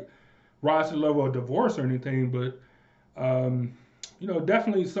be like rise to the level of divorce or anything, but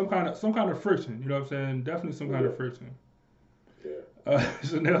definitely some kind of friction. You know what I'm saying? Definitely some kind of friction.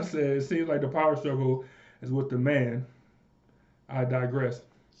 Chanel said, it seems like the power struggle is with the man. I digress.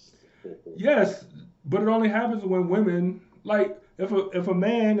 Yes, but it only happens when women, like, if a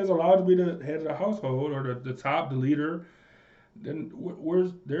man is allowed to be the head of the household or the top, the leader, then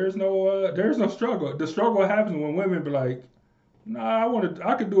there's no struggle. The struggle happens when women be like, nah,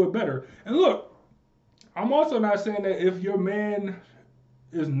 I could do it better. And look, I'm also not saying that if your man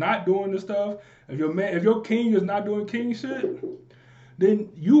is not doing the stuff, if your king is not doing king shit, then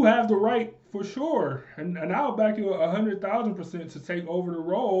you have the right for sure. And I'll back you 100,000% to take over the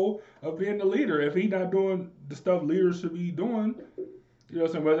role of being the leader. If he's not doing the stuff leaders should be doing, you know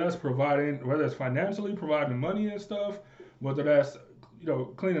what I'm saying, whether that's financially providing money and stuff, whether that's,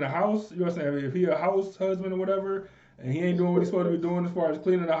 cleaning the house, you know what I'm saying, if he a house husband or whatever, and he ain't doing what he's supposed to be doing as far as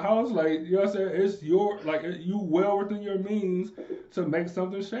cleaning the house, like, you know what I'm saying, it's you well within your means to make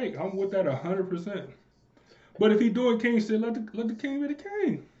something shake. I'm with that 100%. But if he doing king shit, let the king be the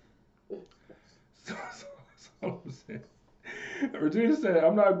king. So I'm saying. Regina said,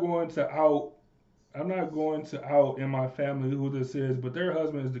 I'm not going to out in my family who this is, but their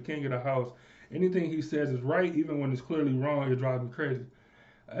husband is the king of the house. Anything he says is right, even when it's clearly wrong. It drives me crazy.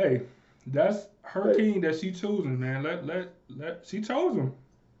 Hey, that's her king that she choosing, man. Let she chose him.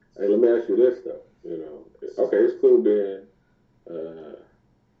 Hey, let me ask you this though. Okay, it's cool being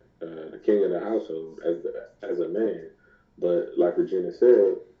the king of the household as a man, but like Regina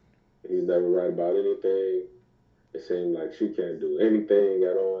said, he's never right about anything. It seems like she can't do anything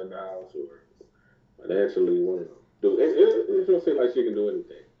at all in the house or financially want to do. It don't seem like she can do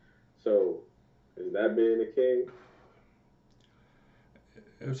anything. So, is that being the king?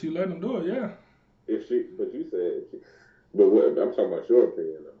 If she let him do it, yeah. But you said, but what, I'm talking about your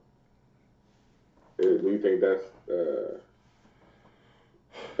opinion though. Do you think that's a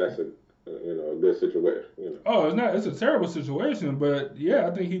good situation? Oh, it's a terrible situation, but yeah,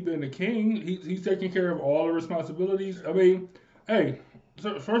 I think he's been the king. He's taking care of all the responsibilities. I mean, hey,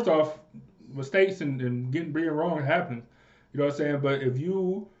 so first off, mistakes and being wrong happen. You know what I'm saying? But if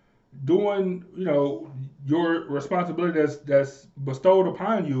you doing, your responsibility that's bestowed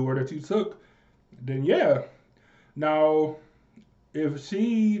upon you or that you took, then yeah. Now, if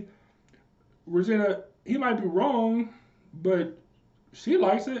Regina, he might be wrong, but she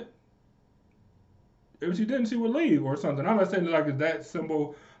likes it. If she didn't, she would leave or something. I'm not saying like it's that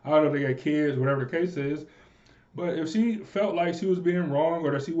simple. I don't know if they got kids, whatever the case is. But if she felt like she was being wrong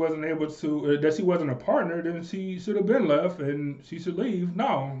or that she wasn't able to, that she wasn't a partner, then she should have been left and she should leave.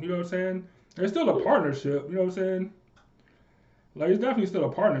 No, you know what I'm saying? There's still a partnership, you know what I'm saying? Like, it's definitely still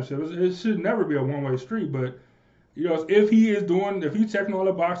a partnership. It should never be a one-way street, but, if he's checking all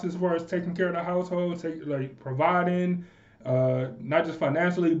the boxes as far as taking care of the household, providing, not just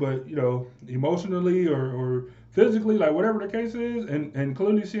financially, but, emotionally or physically, like whatever the case is, and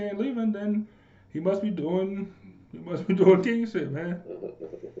clearly she ain't leaving, then he must be doing king shit, man.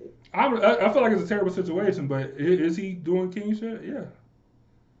 I feel like it's a terrible situation, but is he doing king shit? Yeah.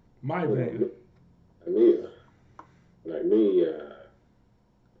 My opinion. Like me,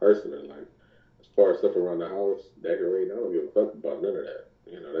 personally, like as far as stuff around the house, decorating, I don't give a fuck about none of that.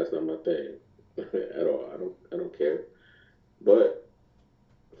 That's not my thing at all. I don't care. But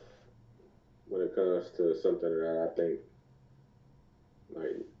when it comes to something that I think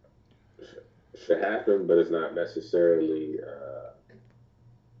like should happen, but it's not necessarily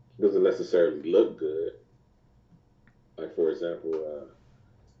doesn't necessarily look good. Like for example,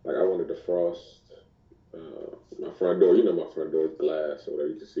 like I wanted to frost my front door. My front door is glass, so whatever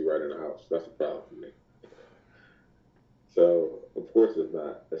you can see right in the house. That's a problem for me. So of course it's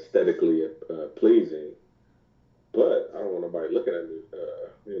not aesthetically pleasing, but I don't want nobody looking at me,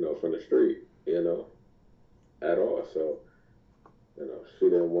 from the street, at all. So. She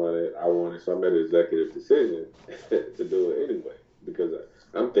didn't want it. I wanted it. So I made an executive decision to do it anyway. Because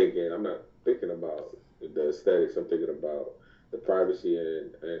I'm not thinking about the aesthetics. I'm thinking about the privacy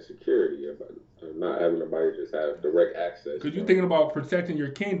and security. About not having nobody just have direct access. Because you're thinking about protecting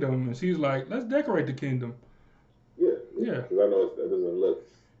your kingdom, and she's like, let's decorate the kingdom. Yeah. Because I know it doesn't look,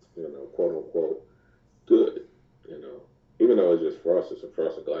 quote unquote, good. Even though it's just frosted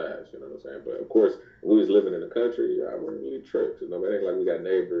glass, you know what I'm saying? But of course, we was living in the country, I wouldn't really trip. It ain't like we got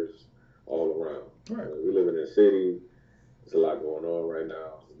neighbors all around. Right. We living in a city. There's a lot going on right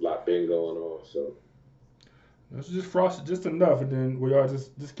now. A lot been going on, so. Let's just frost it just enough, and then we all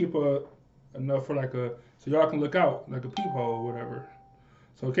just keep enough for so y'all can look out, like a peephole or whatever.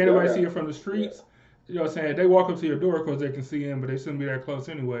 So can't nobody see it from the streets. Yeah. You know what I'm saying? They walk up to your door because they can see in, but they shouldn't be that close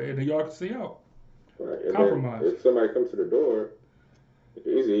anyway. And then y'all can see out. Right. And compromise. If somebody comes to the door, you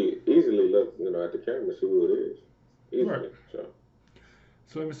can easily look, at the camera, see who it is. Easily. Right.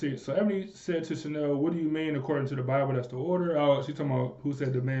 So let me see. So Ebony said to Chanel, "What do you mean according to the Bible? That's the order." Oh, she's talking about who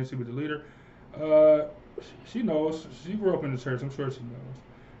said the man should be the leader. She knows. She grew up in the church. I'm sure she knows.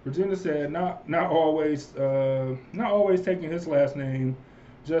 Regina said, not always taking his last name.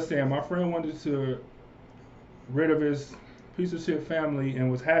 Just saying, my friend wanted to rid of his piece of shit family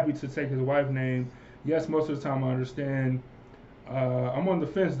and was happy to take his wife's name. Yes, most of the time I understand. I'm on the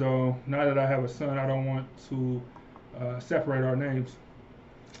fence though. Now that I have a son, I don't want to separate our names.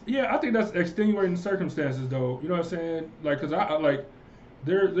 Yeah, I think that's extenuating circumstances though. You know what I'm saying? Like, cause I like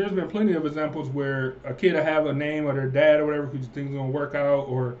there's been plenty of examples where a kid will have a name of their dad or whatever because things gonna work out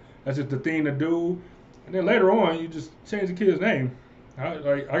or that's just the thing to do, and then later on you just change the kid's name.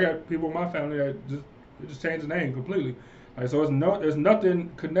 I got people in my family that just change the name completely. Like, so there's nothing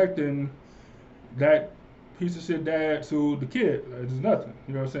connecting that piece of shit dad to the kid. Like, there's nothing.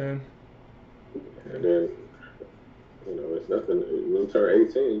 You know what I'm saying? And then, it's nothing. When you turn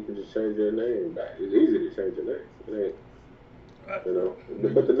 18, you can just change your name back. It's easy to change your name. It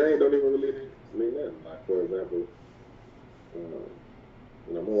ain't, but the name don't even really mean nothing. Like, for example,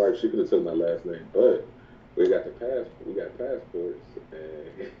 my wife, she could have took my last name, but we got passports,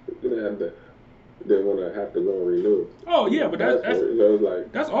 and didn't want to have to go and renew. Oh yeah, but that's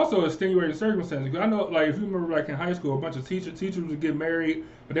that's also extenuating circumstances. Because I know, like, if you remember, like in high school, a bunch of teachers would get married,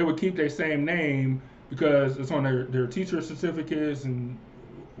 but they would keep their same name because it's on their teacher certificates and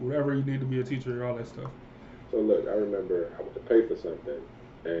whatever you need to be a teacher, all that stuff. So look, I remember I went to pay for something,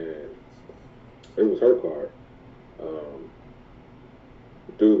 and it was her card.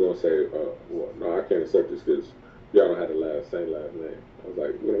 Dude gonna say, well, no, I can't accept this because y'all don't have the same last name. I was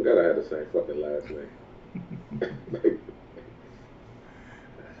like, we don't gotta have the same fucking last name.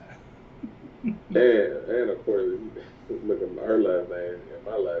 and of course, look at her last name and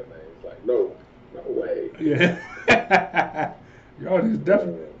my last name. It's like, no way. Yeah. Y'all just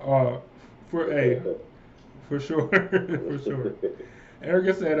definitely for sure, for sure.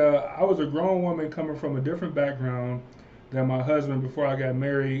 Erica said, I was a grown woman coming from a different background than my husband before I got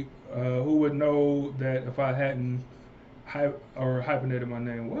married. Who would know that if I hadn't hyphenated my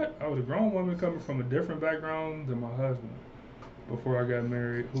name? What? I was a grown woman coming from a different background than my husband before I got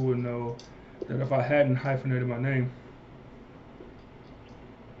married. Who would know that if I hadn't hyphenated my name?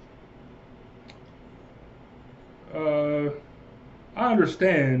 I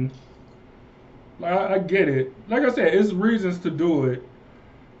understand. Like, I get it. Like I said, it's reasons to do it.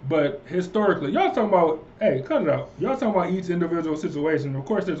 But historically, y'all talking about, hey, cut it out. Y'all talking about each individual situation. Of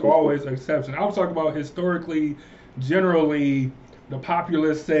course, there's always an exception. I was talking about historically, generally, the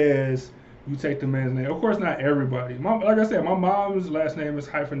populace says you take the man's name. Of course, not everybody. Like I said, my mom's last name is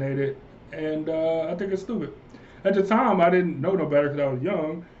hyphenated, and I think it's stupid. At the time, I didn't know no better because I was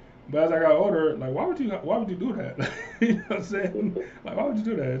young. But as I got older, like, why would you do that? You know what I'm saying? Like, why would you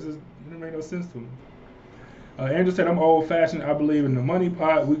do that? It made no sense to me. Andrew said, I'm old-fashioned. I believe in the money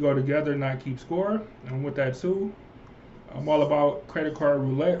pot. We go together, not keep score. I'm with that, too. I'm all about credit card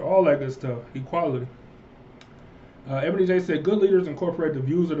roulette, all that good stuff, equality. Ebony J said, good leaders incorporate the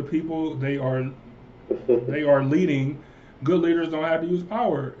views of the people they are leading. Good leaders don't have to use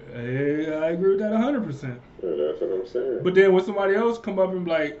power. I agree with that 100%. Yeah, that's what I'm saying. But then when somebody else come up and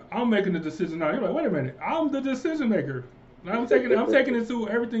be like, I'm making the decision now, you're like, wait a minute, I'm the decision maker. I'm taking into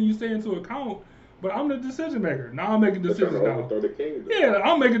everything you say into account. But I'm the decision maker. Now I'm making decisions now. Yeah,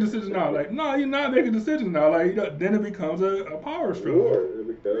 I'm making decisions now. Like, no, you're not making decisions now. Like, then it becomes a power struggle.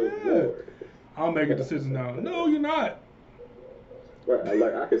 War. I'm making decisions now. No, you're not. Right.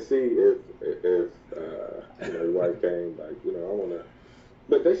 Like, I could see if your wife came, like, I want to.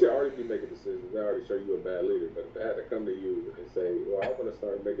 But they should already be making decisions. They already show you a bad leader. But if they had to come to you and say, well, I want to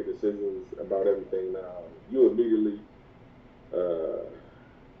start making decisions about everything now, you immediately.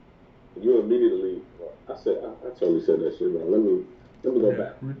 I totally said that shit wrong. Let me go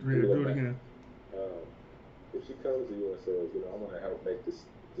back. Do it again. If she comes to you and says, I want to help make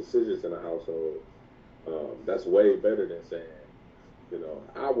decisions in the household, that's way better than saying,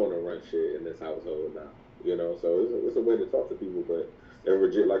 I want to run shit in this household now. So it's a way to talk to people, but like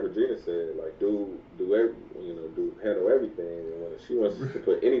Regina said, like do handle everything, and when she wants to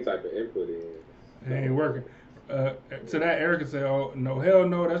put any type of input in, it ain't working. To that, Erica said, "Oh no, hell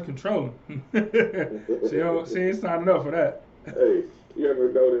no, that's controlling." she ain't signing up for that. Hey, you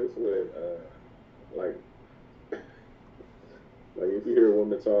ever notice when, like if you hear a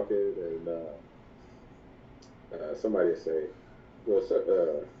woman talking and somebody say, "Well,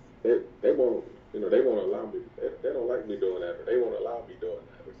 they won't, they won't allow me. They don't like me doing that, or they won't allow me doing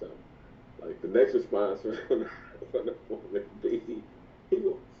that, or something." Like the next response from the woman be, he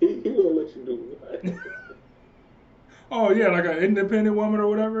will let you do what? Oh yeah, like an independent woman or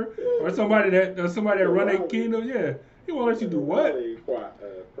whatever, or somebody that run a kingdom. Yeah, he won't let you do what? Cry.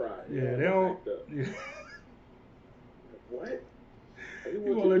 Yeah, they don't. Yeah. What? Are you He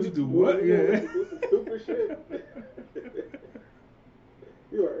won't let you do what? Yeah. Do some stupid shit.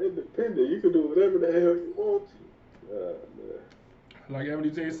 You are independent. You can do whatever the hell you want to. Man. Like Ebony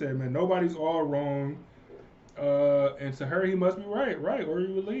J said, man, nobody's all wrong. And to her, he must be right, or he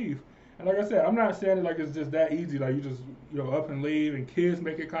would leave. And like I said, I'm not saying it like it's just that easy, like you just, up and leave, and kids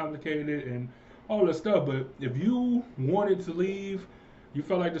make it complicated and all this stuff. But if you wanted to leave, you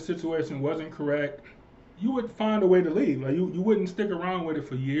felt like the situation wasn't correct, you would find a way to leave. Like you wouldn't stick around with it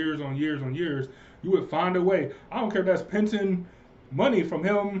for years on years on years. You would find a way. I don't care if that's pension money from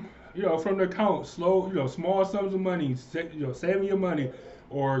him, from the account, small sums of money, saving your money,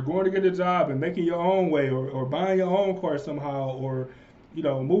 or going to get a job and making your own way, or buying your own car somehow, or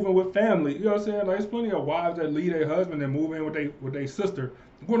moving with family. You know what I'm saying? Like, there's plenty of wives that leave their husband and move in with their sister.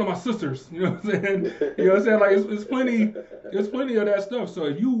 I'm going to my sisters. You know what I'm saying? You know what I'm saying? Like, it's plenty of that stuff. So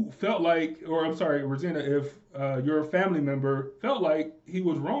if you felt like, or I'm sorry, Regina, if your family member felt like he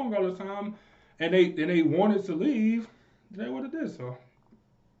was wrong all the time, and they wanted to leave, they would have did so.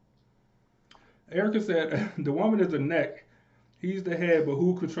 Erica said, the woman is the neck. He's the head, but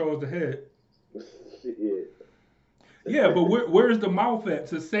who controls the head? Shit. Yeah, but where's the mouth at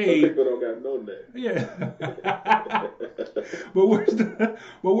to say? Some people don't got no neck. Yeah. but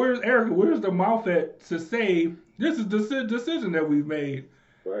where's Erica? Where's the mouth at to say this is the decision that we've made?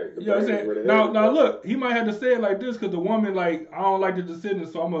 Right. You know what I'm saying? Now look, he might have to say it like this because the woman I don't like the decision,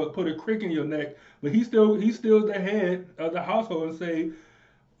 so I'm gonna put a crick in your neck. But he's still the head of the household and say,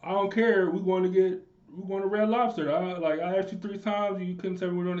 I don't care. We're going to Red Lobster. I asked you 3 times, you couldn't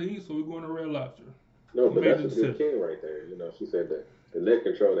tell me we're going to eat, so we're going to Red Lobster. No, but that's a good king right there. She said that the neck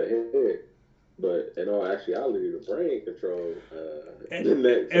control the head, but in all actuality, the brain control the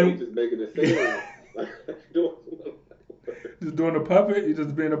neck. So you just making it sound just doing a puppet. You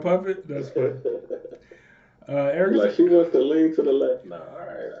just being a puppet. That's funny. Erica she wants to lean to the left. No, all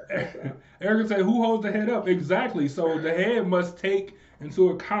right. Erica said, "Who holds the head up?" Exactly. So the head must take into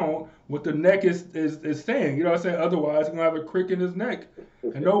account what the neck is saying. You know what I'm saying? Otherwise, he's gonna have a crick in his neck,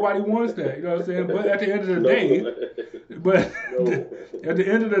 and nobody wants that. You know what I'm saying? But at the end of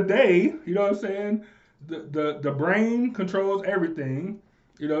the day, you know what I'm saying? The brain controls everything.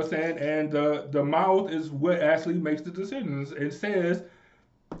 You know what I'm saying? And the mouth is what actually makes the decisions and says,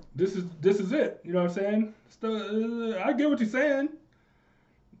 this is it. You know what I'm saying? I get what you're saying,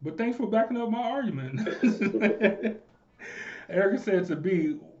 but thanks for backing up my argument. Erica said to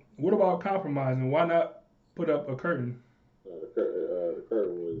B, what about compromising? Why not put up a curtain? The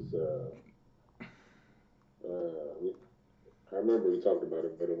curtain was, I remember we talked about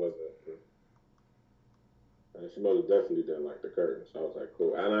it, but it wasn't. She most definitely didn't like the curtain, so I was like,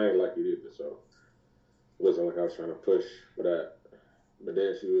 cool. And I ain't like it either, so it wasn't like I was trying to push for that. But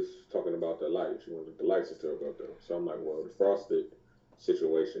then she was talking about the light. She wanted the lights to still go through. So I'm like, well, the frosted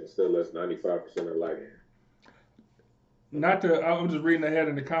situation still lets 95% of the light in. I'm just reading ahead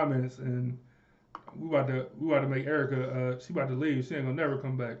in the comments, and we about to make Erica. She about to leave. She ain't gonna never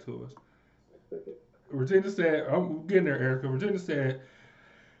come back to us. Regina said, "I'm getting there, Erica." Regina said,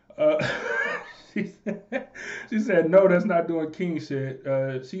 she said, "No, that's not doing king shit.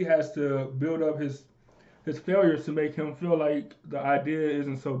 She has to build up his failures to make him feel like the idea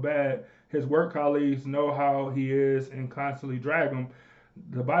isn't so bad. His work colleagues know how he is and constantly drag him.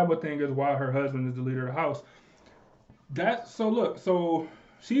 The Bible thing is why her husband is the leader of the house." So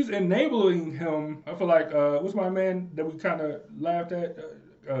she's enabling him. I feel like, what's my man that we kind of laughed at?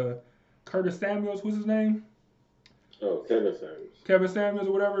 Curtis Samuels, what's his name? Oh, Kevin Samuels. Kevin Samuels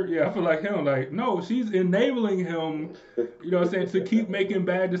or whatever. Yeah, I feel like him. Like, no, she's enabling him, you know what I'm saying, to keep making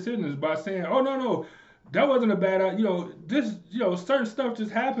bad decisions by saying, oh, no, that wasn't a bad idea. Certain stuff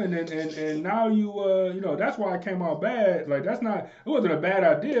just happened and now that's why it came out bad. Like, it wasn't a bad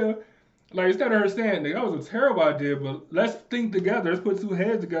idea. Like, instead of her saying, that was a terrible idea, but let's think together. Let's put 2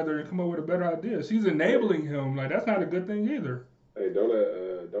 heads together and come up with a better idea. She's enabling him. Like, that's not a good thing either. Hey, don't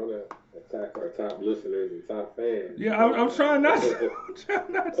attack our top listeners and top fans. Yeah, I'm trying not to.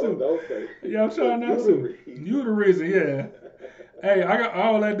 Don't say. Yeah, I'm trying not to. You the reason, yeah. Hey, I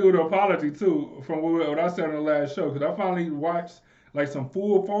all that do with an apology, too, from what I said on the last show, because I finally watched, like, some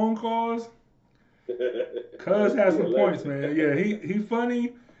full phone calls. Cuz has some points, man. Yeah, he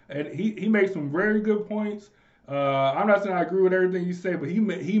funny. And he makes some very good points. I'm not saying I agree with everything you say, but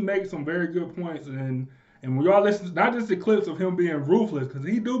he makes some very good points. And when y'all listen, not just the clips of him being ruthless, because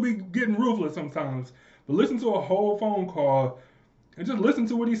he do be getting ruthless sometimes, but listen to a whole phone call and just listen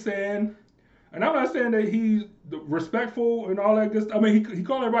to what he's saying. And I'm not saying that he's respectful and all that good stuff. I mean, he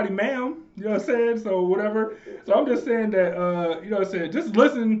called everybody ma'am, you know what I'm saying? So whatever. So I'm just saying that, you know what I'm saying, just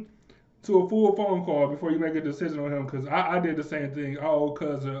listen to a full phone call before you make a decision on him. Because I did the same thing. I owe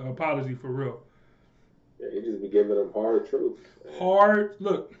cuz an apology for real. Yeah, he just be giving them hard truths. Hard.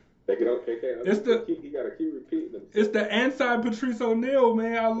 Look. They can't. It's the. You gotta keep repeating them. It's the anti-Patrice O'Neal,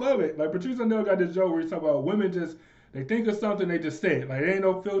 man. I love it. Like Patrice O'Neal got this joke where he's talking about women just. They think of something, they just say it. Like, there ain't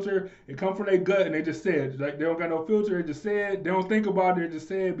no filter. It come from their gut, and they just say it. Like, they don't got no filter, they just say it. They don't think about it, they just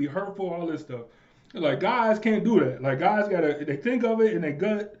say it. Be hurtful, all this stuff. Like, guys can't do that. Like, guys gotta, they think of it in their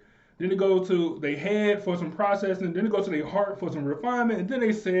gut, then they go to their head for some processing, then they go to their heart for some refinement, and then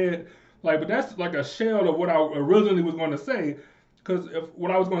they say it. Like, but that's like a shell of what I originally was going to say. Because if what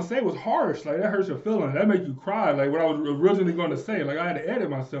I was going to say was harsh, like, that hurts your feelings. That make you cry. Like, what I was originally going to say. Like, I had to edit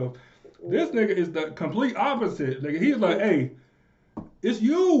myself. This nigga is the complete opposite. Like, he's like, hey, it's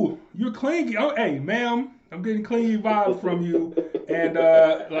you. You're clingy. Oh, hey, ma'am, I'm getting clingy vibes from you. And,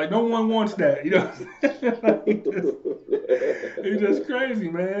 like, no one wants that. You know what I'm saying? He's just crazy,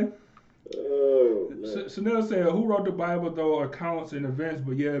 man. Oh, Chanel said, who wrote the Bible, though, accounts and events,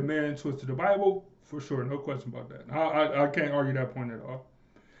 but yeah, man twisted the Bible? For sure, no question about that. I can't argue that point at all.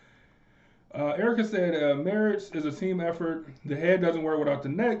 Erica said, marriage is a team effort. The head doesn't work without the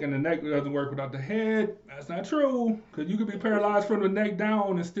neck, and the neck doesn't work without the head. That's not true, because you could be paralyzed from the neck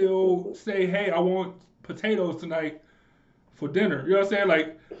down and still say, hey, I want potatoes tonight for dinner. You know what I'm saying?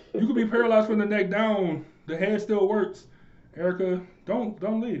 Like, you could be paralyzed from the neck down. The head still works. Erica, don't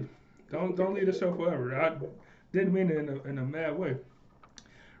leave. Don't leave the show forever. I didn't mean it in a mad way.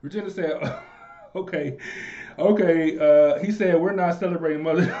 Regina said, okay. He said, we're not celebrating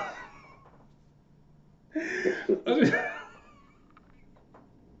Mother's Day. Wait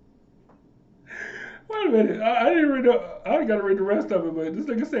a minute. I didn't read I gotta read the rest of it, but this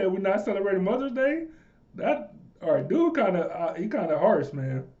nigga said we're not celebrating Mother's Day. That alright, dude he kinda harsh,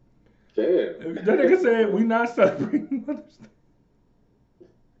 man. Damn. That nigga said we not celebrating Mother's Day.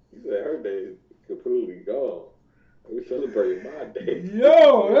 He said her day is completely gone. We celebrating my day.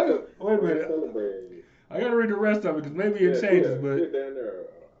 Yo, wait a minute. Celebrating. I gotta read the rest of it because maybe it changes, but down there.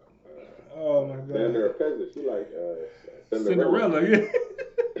 Oh my god. Down there, a peasant. She like Cinderella, yeah.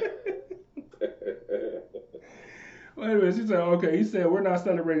 Wait a minute. She said, okay. He said we're not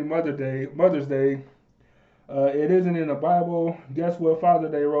celebrating Mother's Day. It isn't in the Bible. Guess what?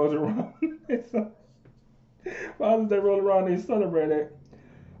 Father's Day rolls around. Father's Day rolls around. They celebrate it.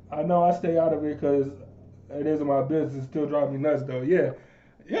 I know I stay out of it because it isn't my business. It still drives me nuts though. Yeah.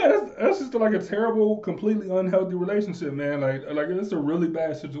 That's just like a terrible, completely unhealthy relationship, man. Like it's a really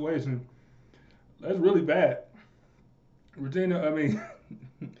bad situation. That's really bad. Regina, I mean,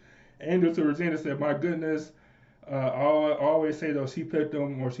 Angel to Regina said, my goodness, I always say though she picked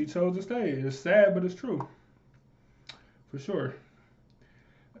them or she chose to stay. It's sad, but it's true. For sure.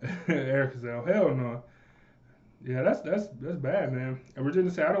 Erica said, oh, hell no. Yeah, that's bad, man. And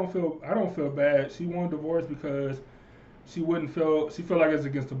Regina said, I don't feel bad. She won divorce because she felt like it's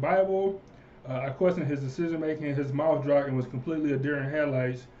against the Bible. I questioned his decision making. His mouth dropped and was completely a deer in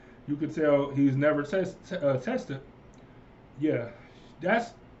headlights. You could tell he's never tested. Yeah,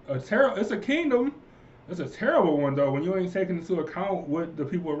 that's a terrible. It's a kingdom. It's a terrible one though. When you ain't taking into account what the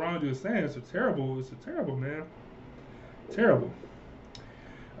people around you are saying, it's a terrible man. Terrible.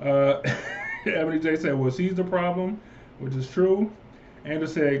 Ebony J said, well, she's the problem, which is true.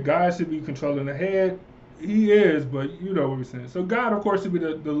 Anders said, God should be controlling the head. He is, but you know what we're saying. So God, of course, should be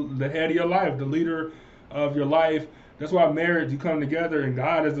the head of your life, the leader of your life. That's why marriage, you come together, and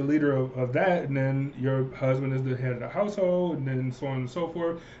God is the leader of that, and then your husband is the head of the household, and then so on and so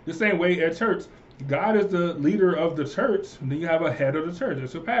forth. The same way at church, God is the leader of the church, and then you have a head of the church.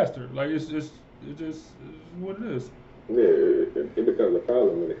 It's a pastor. Like, it's just what it is. Yeah, it becomes a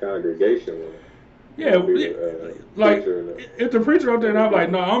problem in the congregation. Yeah, like, if the preacher up there and I'm like,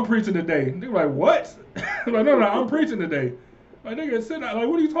 no, I'm preaching today. They're like, what? I'm like, no, I'm preaching today. Like, nigga, sit down. Like,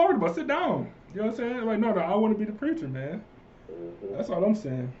 what are you talking about? Sit down. You know what I'm saying? Like, no, I want to be the preacher, man. Mm-hmm. That's all I'm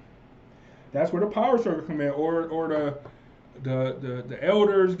saying. That's where the power struggle come in, or the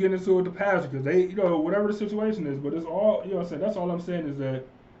elders get into it with the pastor, because they, you know, whatever the situation is. But it's all, you know what I'm saying? That's all I'm saying is that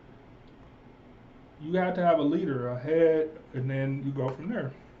you have to have a leader, a head, and then you go from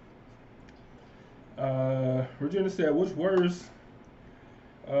there. Regina said, which worse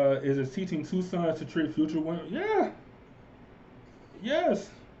is it teaching two sons to treat future women? Yeah. Yes.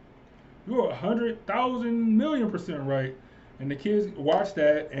 You're 100,000,000,000% right. And the kids watch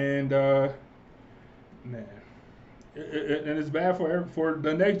that, and man, and it's bad for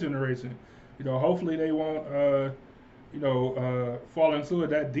the next generation. You know, hopefully they won't, fall into it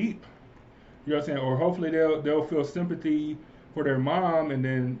that deep. You know what I'm saying? Or hopefully they'll feel sympathy for their mom, and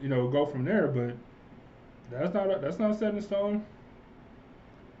then, you know, go from there. But that's not set in stone.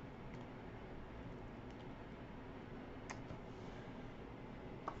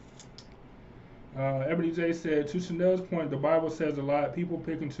 Ebony J said, to Chanel's point, the Bible says a lot. People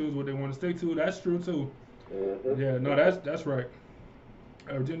pick and choose what they want to stick to. That's true too. Mm-hmm. Yeah, no, that's right.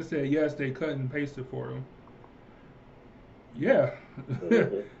 Jenna said, yes, they cut and pasted for him. Yeah,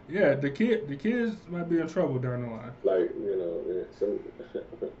 Mm-hmm. yeah. The kids might be in trouble down the line. Like, some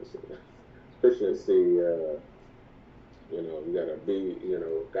Christians see, you gotta be,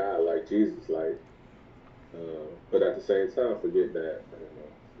 God like Jesus, like, but at the same time, forget that,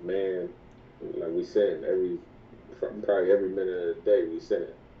 man, like we sin probably every minute of the day we sin.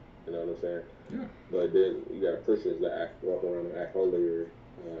 You know what I'm saying? Yeah. But then you got Christians that walk around and act holier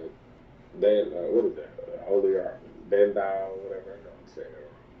than what is that? Holier than thou, whatever. I know I'm saying it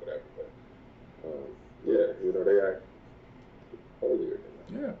wrong, whatever. But yeah, they act holier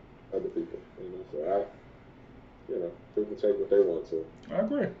than other people. So people take what they want to. I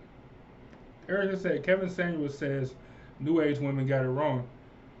agree. Erica said, Kevin Samuel says, New Age women got it wrong.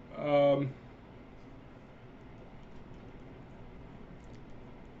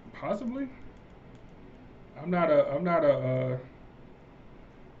 Possibly. I'm not a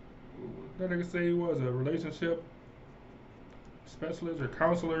what did I say he was, a relationship specialist or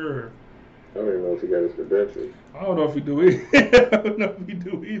counselor or I don't even know if he got his credentials. I don't know if he do either. I don't know if he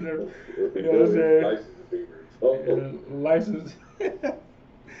do either. If he You know what I'm saying? License to be Yeah,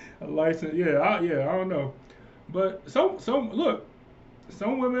 a license. Yeah, I don't know. But some look,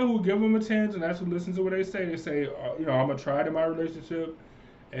 some women who give them a chance and actually listen to what they say, I'm gonna try it in my relationship,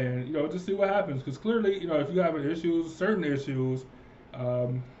 and just see what happens. Because clearly, if you have certain issues,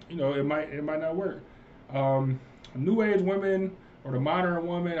 it might not work. New age women or the modern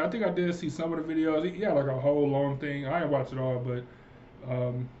woman, I think I did see some of the videos. He had like a whole long thing. I didn't watch it all, but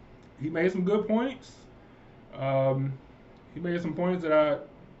he made some good points. He made some points that I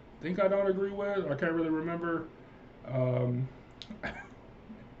think I don't agree with. I can't really remember.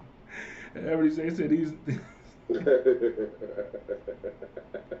 Everybody said these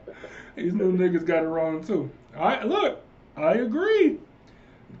new niggas got it wrong too. I agree.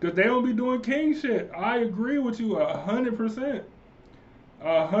 Because they don't be doing king shit. I agree with you 100%.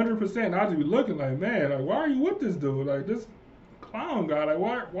 100%. I just be looking like, man, like, why are you with this dude? Like, this clown guy. Like,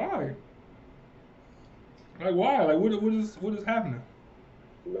 why? Like, why? Like, what is happening?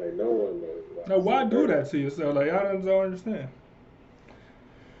 Like, no one knows why. Now, why do that to yourself? Like, I don't understand.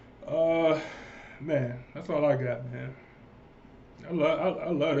 Man, that's all I got, man. I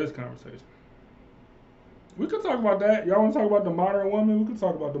love this conversation. We could talk about that. Y'all want to talk about the modern woman? We could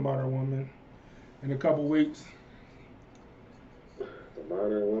talk about the modern woman in a couple weeks. The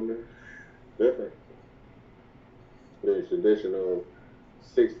modern woman, different. The traditional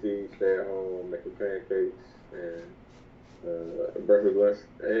 60s, stay at home, making pancakes and breakfast, lunch,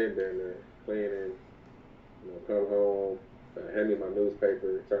 and dinner, cleaning. Come home, hand me my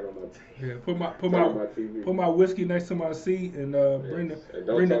newspaper, turn on my Yeah, put my TV. Put my whiskey next to my seat and bring the. And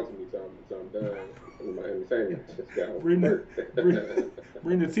don't talk to me till I'm done with my entertainment.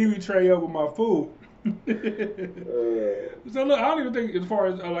 Bring the TV tray up with my food. So look, I don't even think as far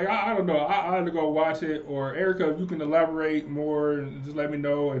as I don't know. I had to go watch it, or Erica, if you can elaborate more, and just let me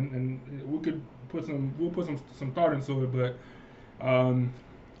know, and we could put some thought into it. But I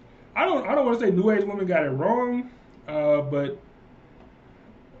don't want to say New Age women got it wrong, but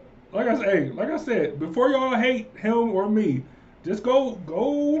like I said, before y'all hate him or me, just go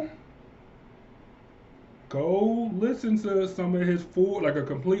listen to some of his full, like a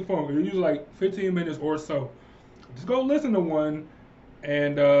complete phone. It usually like 15 minutes or so. Just go listen to one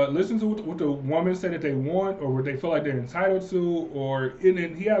and listen to what the woman said that they want or what they feel like they're entitled to.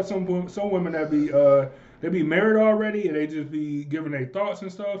 And he has some women that they be married already and they just be giving their thoughts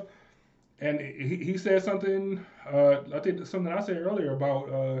and stuff. And he said something, I think something I said earlier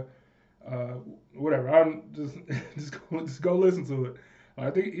about whatever. I'm just go listen to it. I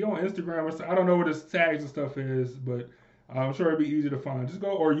think he on Instagram or something. I don't know what his tags and stuff is, but I'm sure it'd be easy to find. Just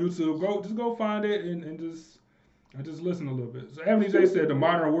go, or YouTube, go find it and just listen a little bit. So Ebony J said the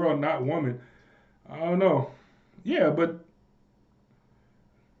modern world, not woman. I don't know. Yeah, but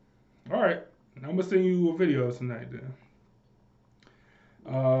all right. I'm gonna send you a video tonight then.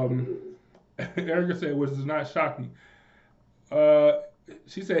 Erica said, which does not shock me.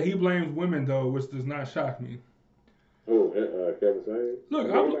 She said he blames women though, which does not shock me. Kevin Samuels? Look,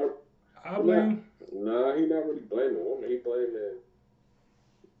 I blame. Nah, he not really blaming women. He blaming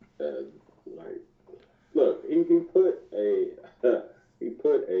look, he put the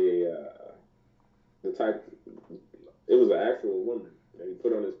type. It was an actual woman that he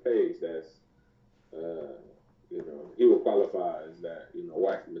put on his page that's he would qualify as that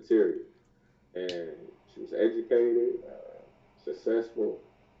wife material, and she was educated, successful,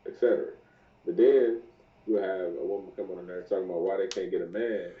 etc. But then you have a woman come on there talking about why they can't get a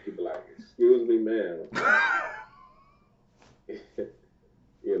man. He'd be like, "Excuse me, ma'am."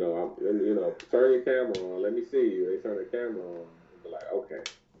 Turn your camera on. Let me see you. They turn the camera on and be like, okay,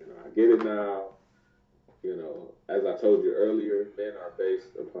 I get it now. As I told you earlier, men are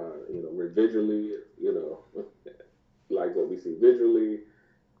based upon, visually, like what we see visually.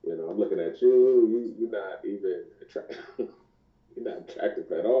 I'm looking at you. You're not even attractive. You're not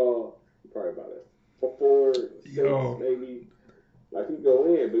attractive at all. You're probably about a 4, 6, maybe. Like he go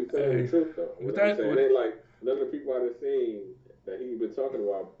in, but he's telling the truth though. What I'm saying? It ain't like none of the people I've seen that he's been talking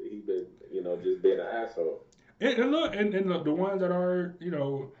about. He's been, just being an asshole. And look, and the ones that are,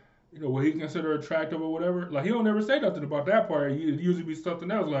 what he consider attractive or whatever, like he don't ever say nothing about that part. It usually be something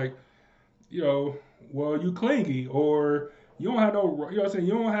else like, well, you clingy, or you don't have no, you know what I'm saying?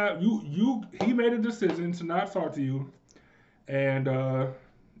 You don't have he made a decision to not talk to you, and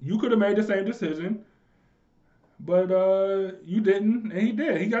you could have made the same decision, but you didn't, and he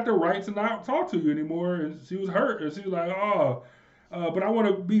did. He got the right to not talk to you anymore, and she was hurt, and she was like, oh. But I want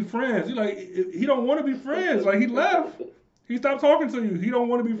to be friends. He don't want to be friends. Like he left. He stopped talking to you. He don't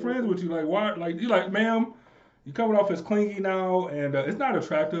want to be friends with you. Like why? Like you like, ma'am, you coming off as clingy now, and it's not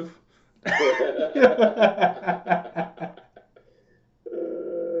attractive.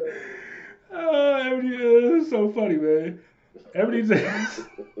 It's so funny, man. Every DJ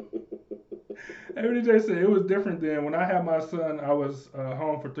said it was different then. When I had my son, I was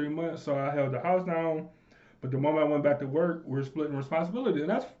home for 3 months, so I held the house down. But the moment I went back to work, we're splitting responsibility, and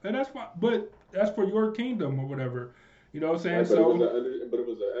that's fine. But that's for your kingdom or whatever. You know what I'm saying? Right, but it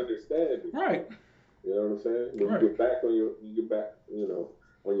was an understanding. Right. You know what I'm saying? When you get back on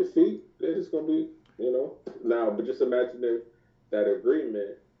your feet, it's just gonna be, Now, but just imagine if that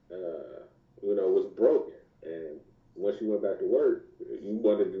agreement, was broken, and once you went back to work, you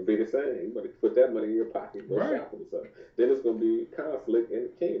wanted to be the same. You wanted to put that money in your pocket, go shopping or something. Then it's gonna be conflict in the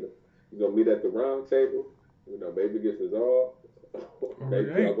kingdom. You're gonna meet at the round table. Maybe gets resolved.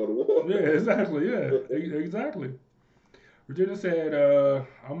 Maybe y'all go to war. Yeah, exactly. Yeah, exactly. Virginia said,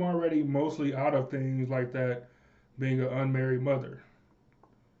 "I'm already mostly out of things like that, being an unmarried mother."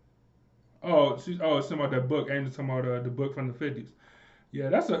 Oh, it's talking about that book. Angel's talking about the book from the 50s. Yeah,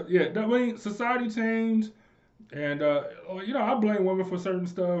 I mean, society changed, and I blame women for certain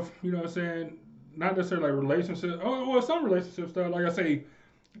stuff. You know what I'm saying? Not necessarily like relationships. Oh, well, some relationship stuff. Like I say,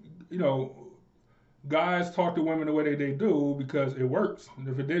 guys talk to women the way they do because it works. And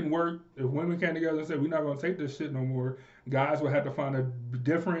if it didn't work, if women came together and said, we're not going to take this shit no more, guys would have to find a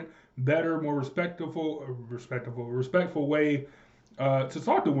different, better, more respectful way to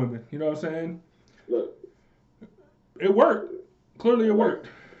talk to women. You know what I'm saying? Look. It worked. Clearly it worked.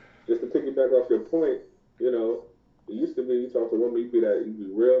 Just to piggyback off your point, it used to be you talk to women, you'd be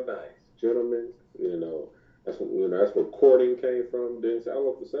real nice, gentlemen, that's where courting came from. Then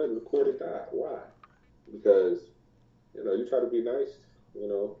all of a sudden the courting died. Why? Because, you try to be nice,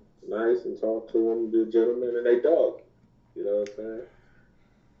 nice and talk to them, be a gentleman, and they dog. You know what I'm saying?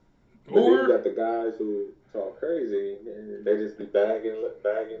 But then you got the guys who talk crazy, and they just be bagging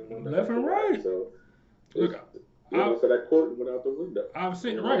left and right. So, look, so that court went out the window. I've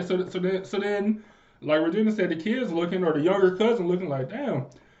seen it, right. So then, like Regina said, the kids looking, or the younger cousin looking like, damn,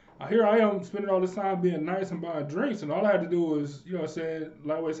 here I am spending all this time being nice and buying drinks, and all I had to do was,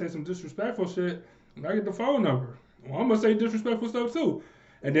 say some disrespectful shit, and I get the phone number. Well, I'm gonna say disrespectful stuff too,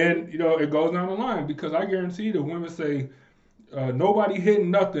 and then it goes down the line, because I guarantee that women say nobody hitting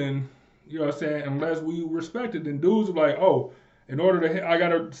nothing, unless we respect it. Then dudes are like, oh, in order to hit, I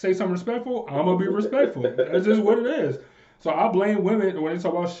gotta say something respectful. I'm gonna be respectful. That's just what it is. So I blame women when they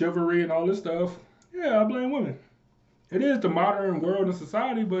talk about chivalry and all this stuff. Yeah, I blame women. It is the modern world and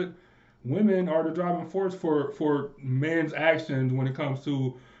society, but women are the driving force for men's actions when it comes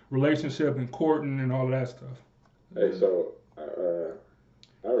to relationship and courting and all of that stuff. Hey, so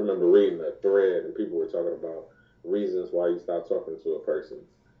I remember reading a thread, and people were talking about reasons why you stop talking to a person.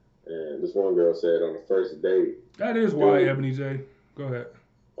 And this one girl said on the first date. That is why, Ebony J. Go ahead.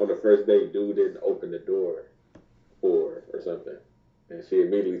 On the first date, dude didn't open the door for her or something. And she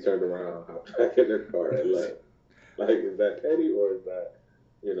immediately turned around, hopped back in her car and left. Like, is that petty, or is that,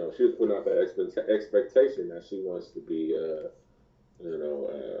 she was putting out that expectation that she wants to be,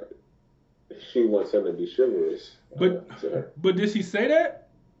 she wants him to be chivalrous. But did she say that?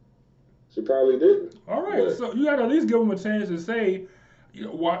 She probably didn't. All right, so you got to at least give him a chance to say,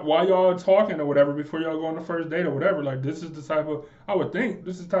 why y'all talking or whatever before y'all go on the first date or whatever. Like, this is the type of, I would think,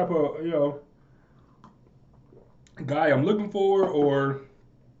 this is the type of, guy I'm looking for, or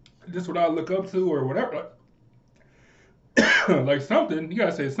this is what I look up to, or whatever. Like something, you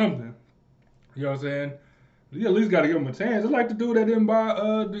gotta say something. You know what I'm saying? You at least got to give him a chance. It's like the dude that didn't buy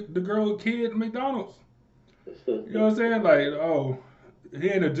the girl kid McDonald's. You know what I'm saying? Like, oh, he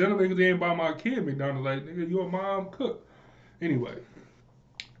ain't a gentleman because he ain't buy my kid McDonald's. Like, nigga, you a mom cook. Anyway,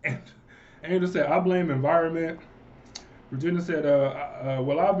 and Angel said, I blame environment. Virginia said,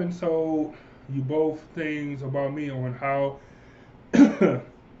 well, I've been told you both things about me on how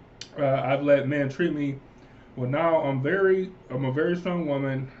I've let men treat me. Well, now I'm a very strong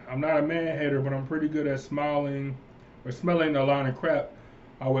woman. I'm not a man hater, but I'm pretty good at smiling or smelling a line of crap.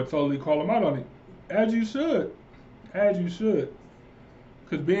 I would totally call him out on it, as you should, as you should.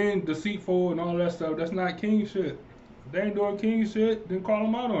 Because being deceitful and all that stuff, that's not king shit. If they ain't doing king shit, then call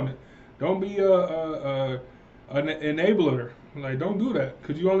them out on it. Don't be an enabler. Like, don't do that.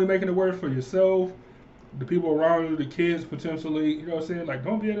 Because you're only making it worse for yourself, the people around you, the kids potentially. You know what I'm saying? Like,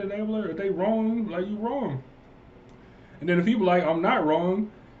 don't be an enabler. If they wrong, like, you wrong. And then if people like, I'm not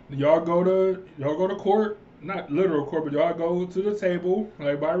wrong, y'all go to court, not literal court, but y'all go to the table,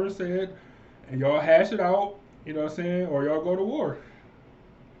 like Byron said, and y'all hash it out, you know what I'm saying? Or y'all go to war.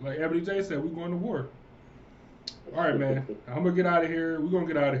 Like Ebony J said, we going to war. All right, man. I'm gonna get out of here. We're gonna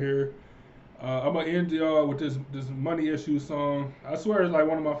get out of here. I'm gonna end y'all with this money issue song. I swear it's like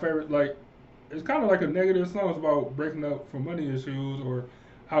one of my favorite. Like, it's kind of like a negative song. It's about breaking up for money issues or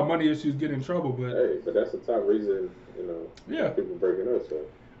how money issues get in trouble. But hey, but that's the top reason, yeah, people breaking up. So.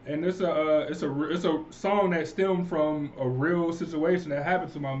 And it's a song that stemmed from a real situation that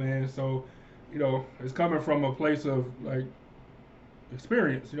happened to my man. So, you know, it's coming from a place of like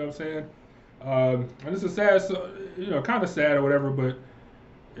experience. You know what I'm saying? And it's a sad, kind of sad or whatever, but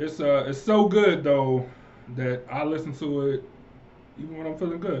it's so good though that I listen to it even when I'm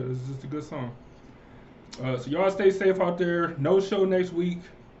feeling good. It's just a good song. So y'all stay safe out there. No show next week.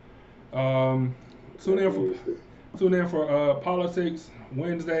 Tune in for politics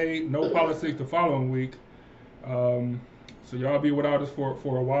Wednesday. No politics the following week. So y'all be without us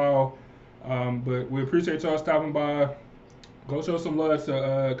for a while. But we appreciate y'all stopping by. Go show some love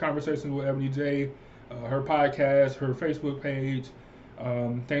to Conversations with Ebony J, her podcast, her Facebook page.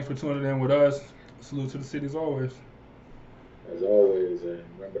 Thanks for tuning in with us. Salute to the city as always. As always, and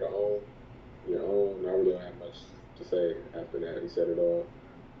remember to own your own. I really don't have much to say after that. He said it all.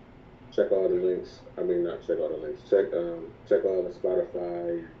 Check all the links. I mean, not check all the links. Check all the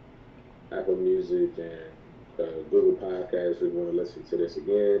Spotify, Apple Music, and Google Podcasts if you want to listen to this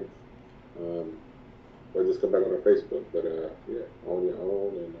again. Or just come back on our Facebook. But yeah, own your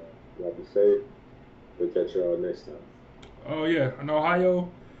own, and y'all be safe. We'll catch y'all next time. Oh yeah, in Ohio,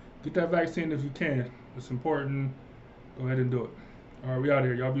 get that vaccine if you can. It's important. Go ahead and do it. All right, we out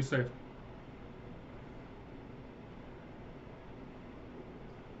here. Y'all be safe.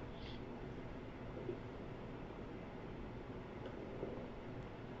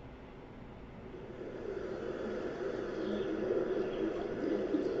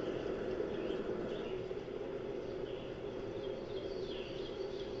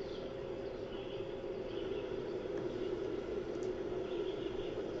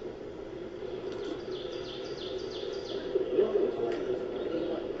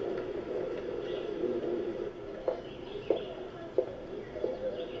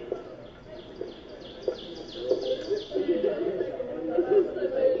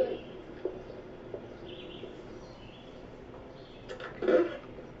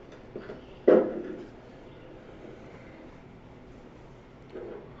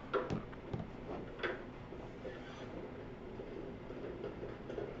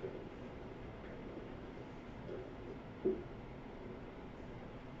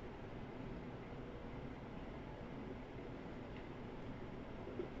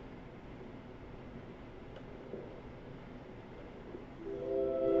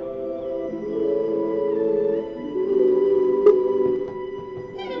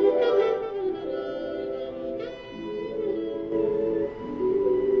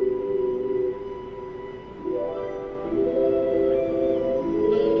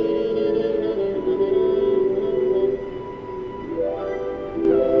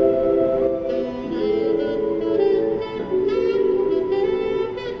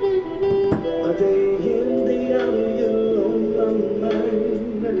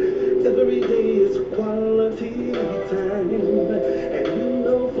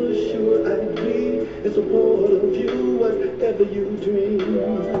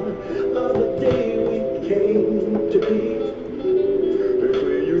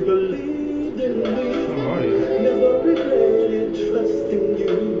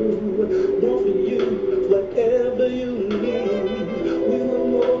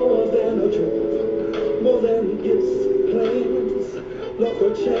 More than gifts, plans, love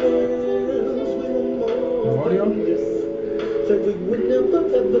for chance.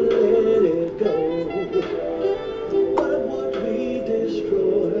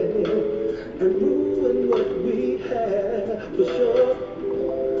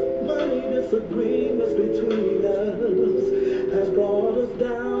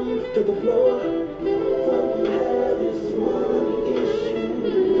 to the floor. What you have is money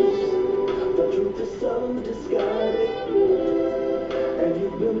issues. The truth is so discarded, and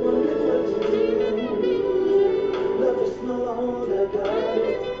you've been wondering what to do. Love is no longer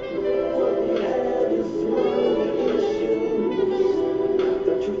guarded. What you have is money issues.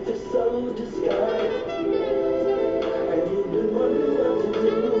 The truth is so discarded, and you've been wondering what to do.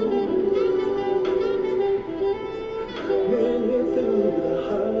 When you're through the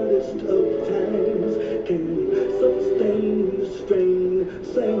hardest of times, can sustain the strain,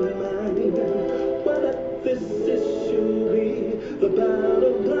 same mind. Why let this issue be the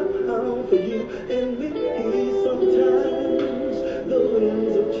battleground for you and me? Sometimes the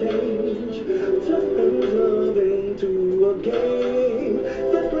winds of change turns love into a game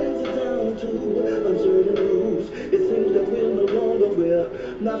that brings it down to uncertain rules. It seems that we're no longer, we're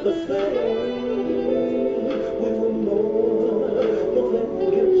not the same. We were more than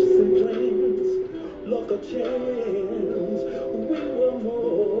gifts and plans, like a chance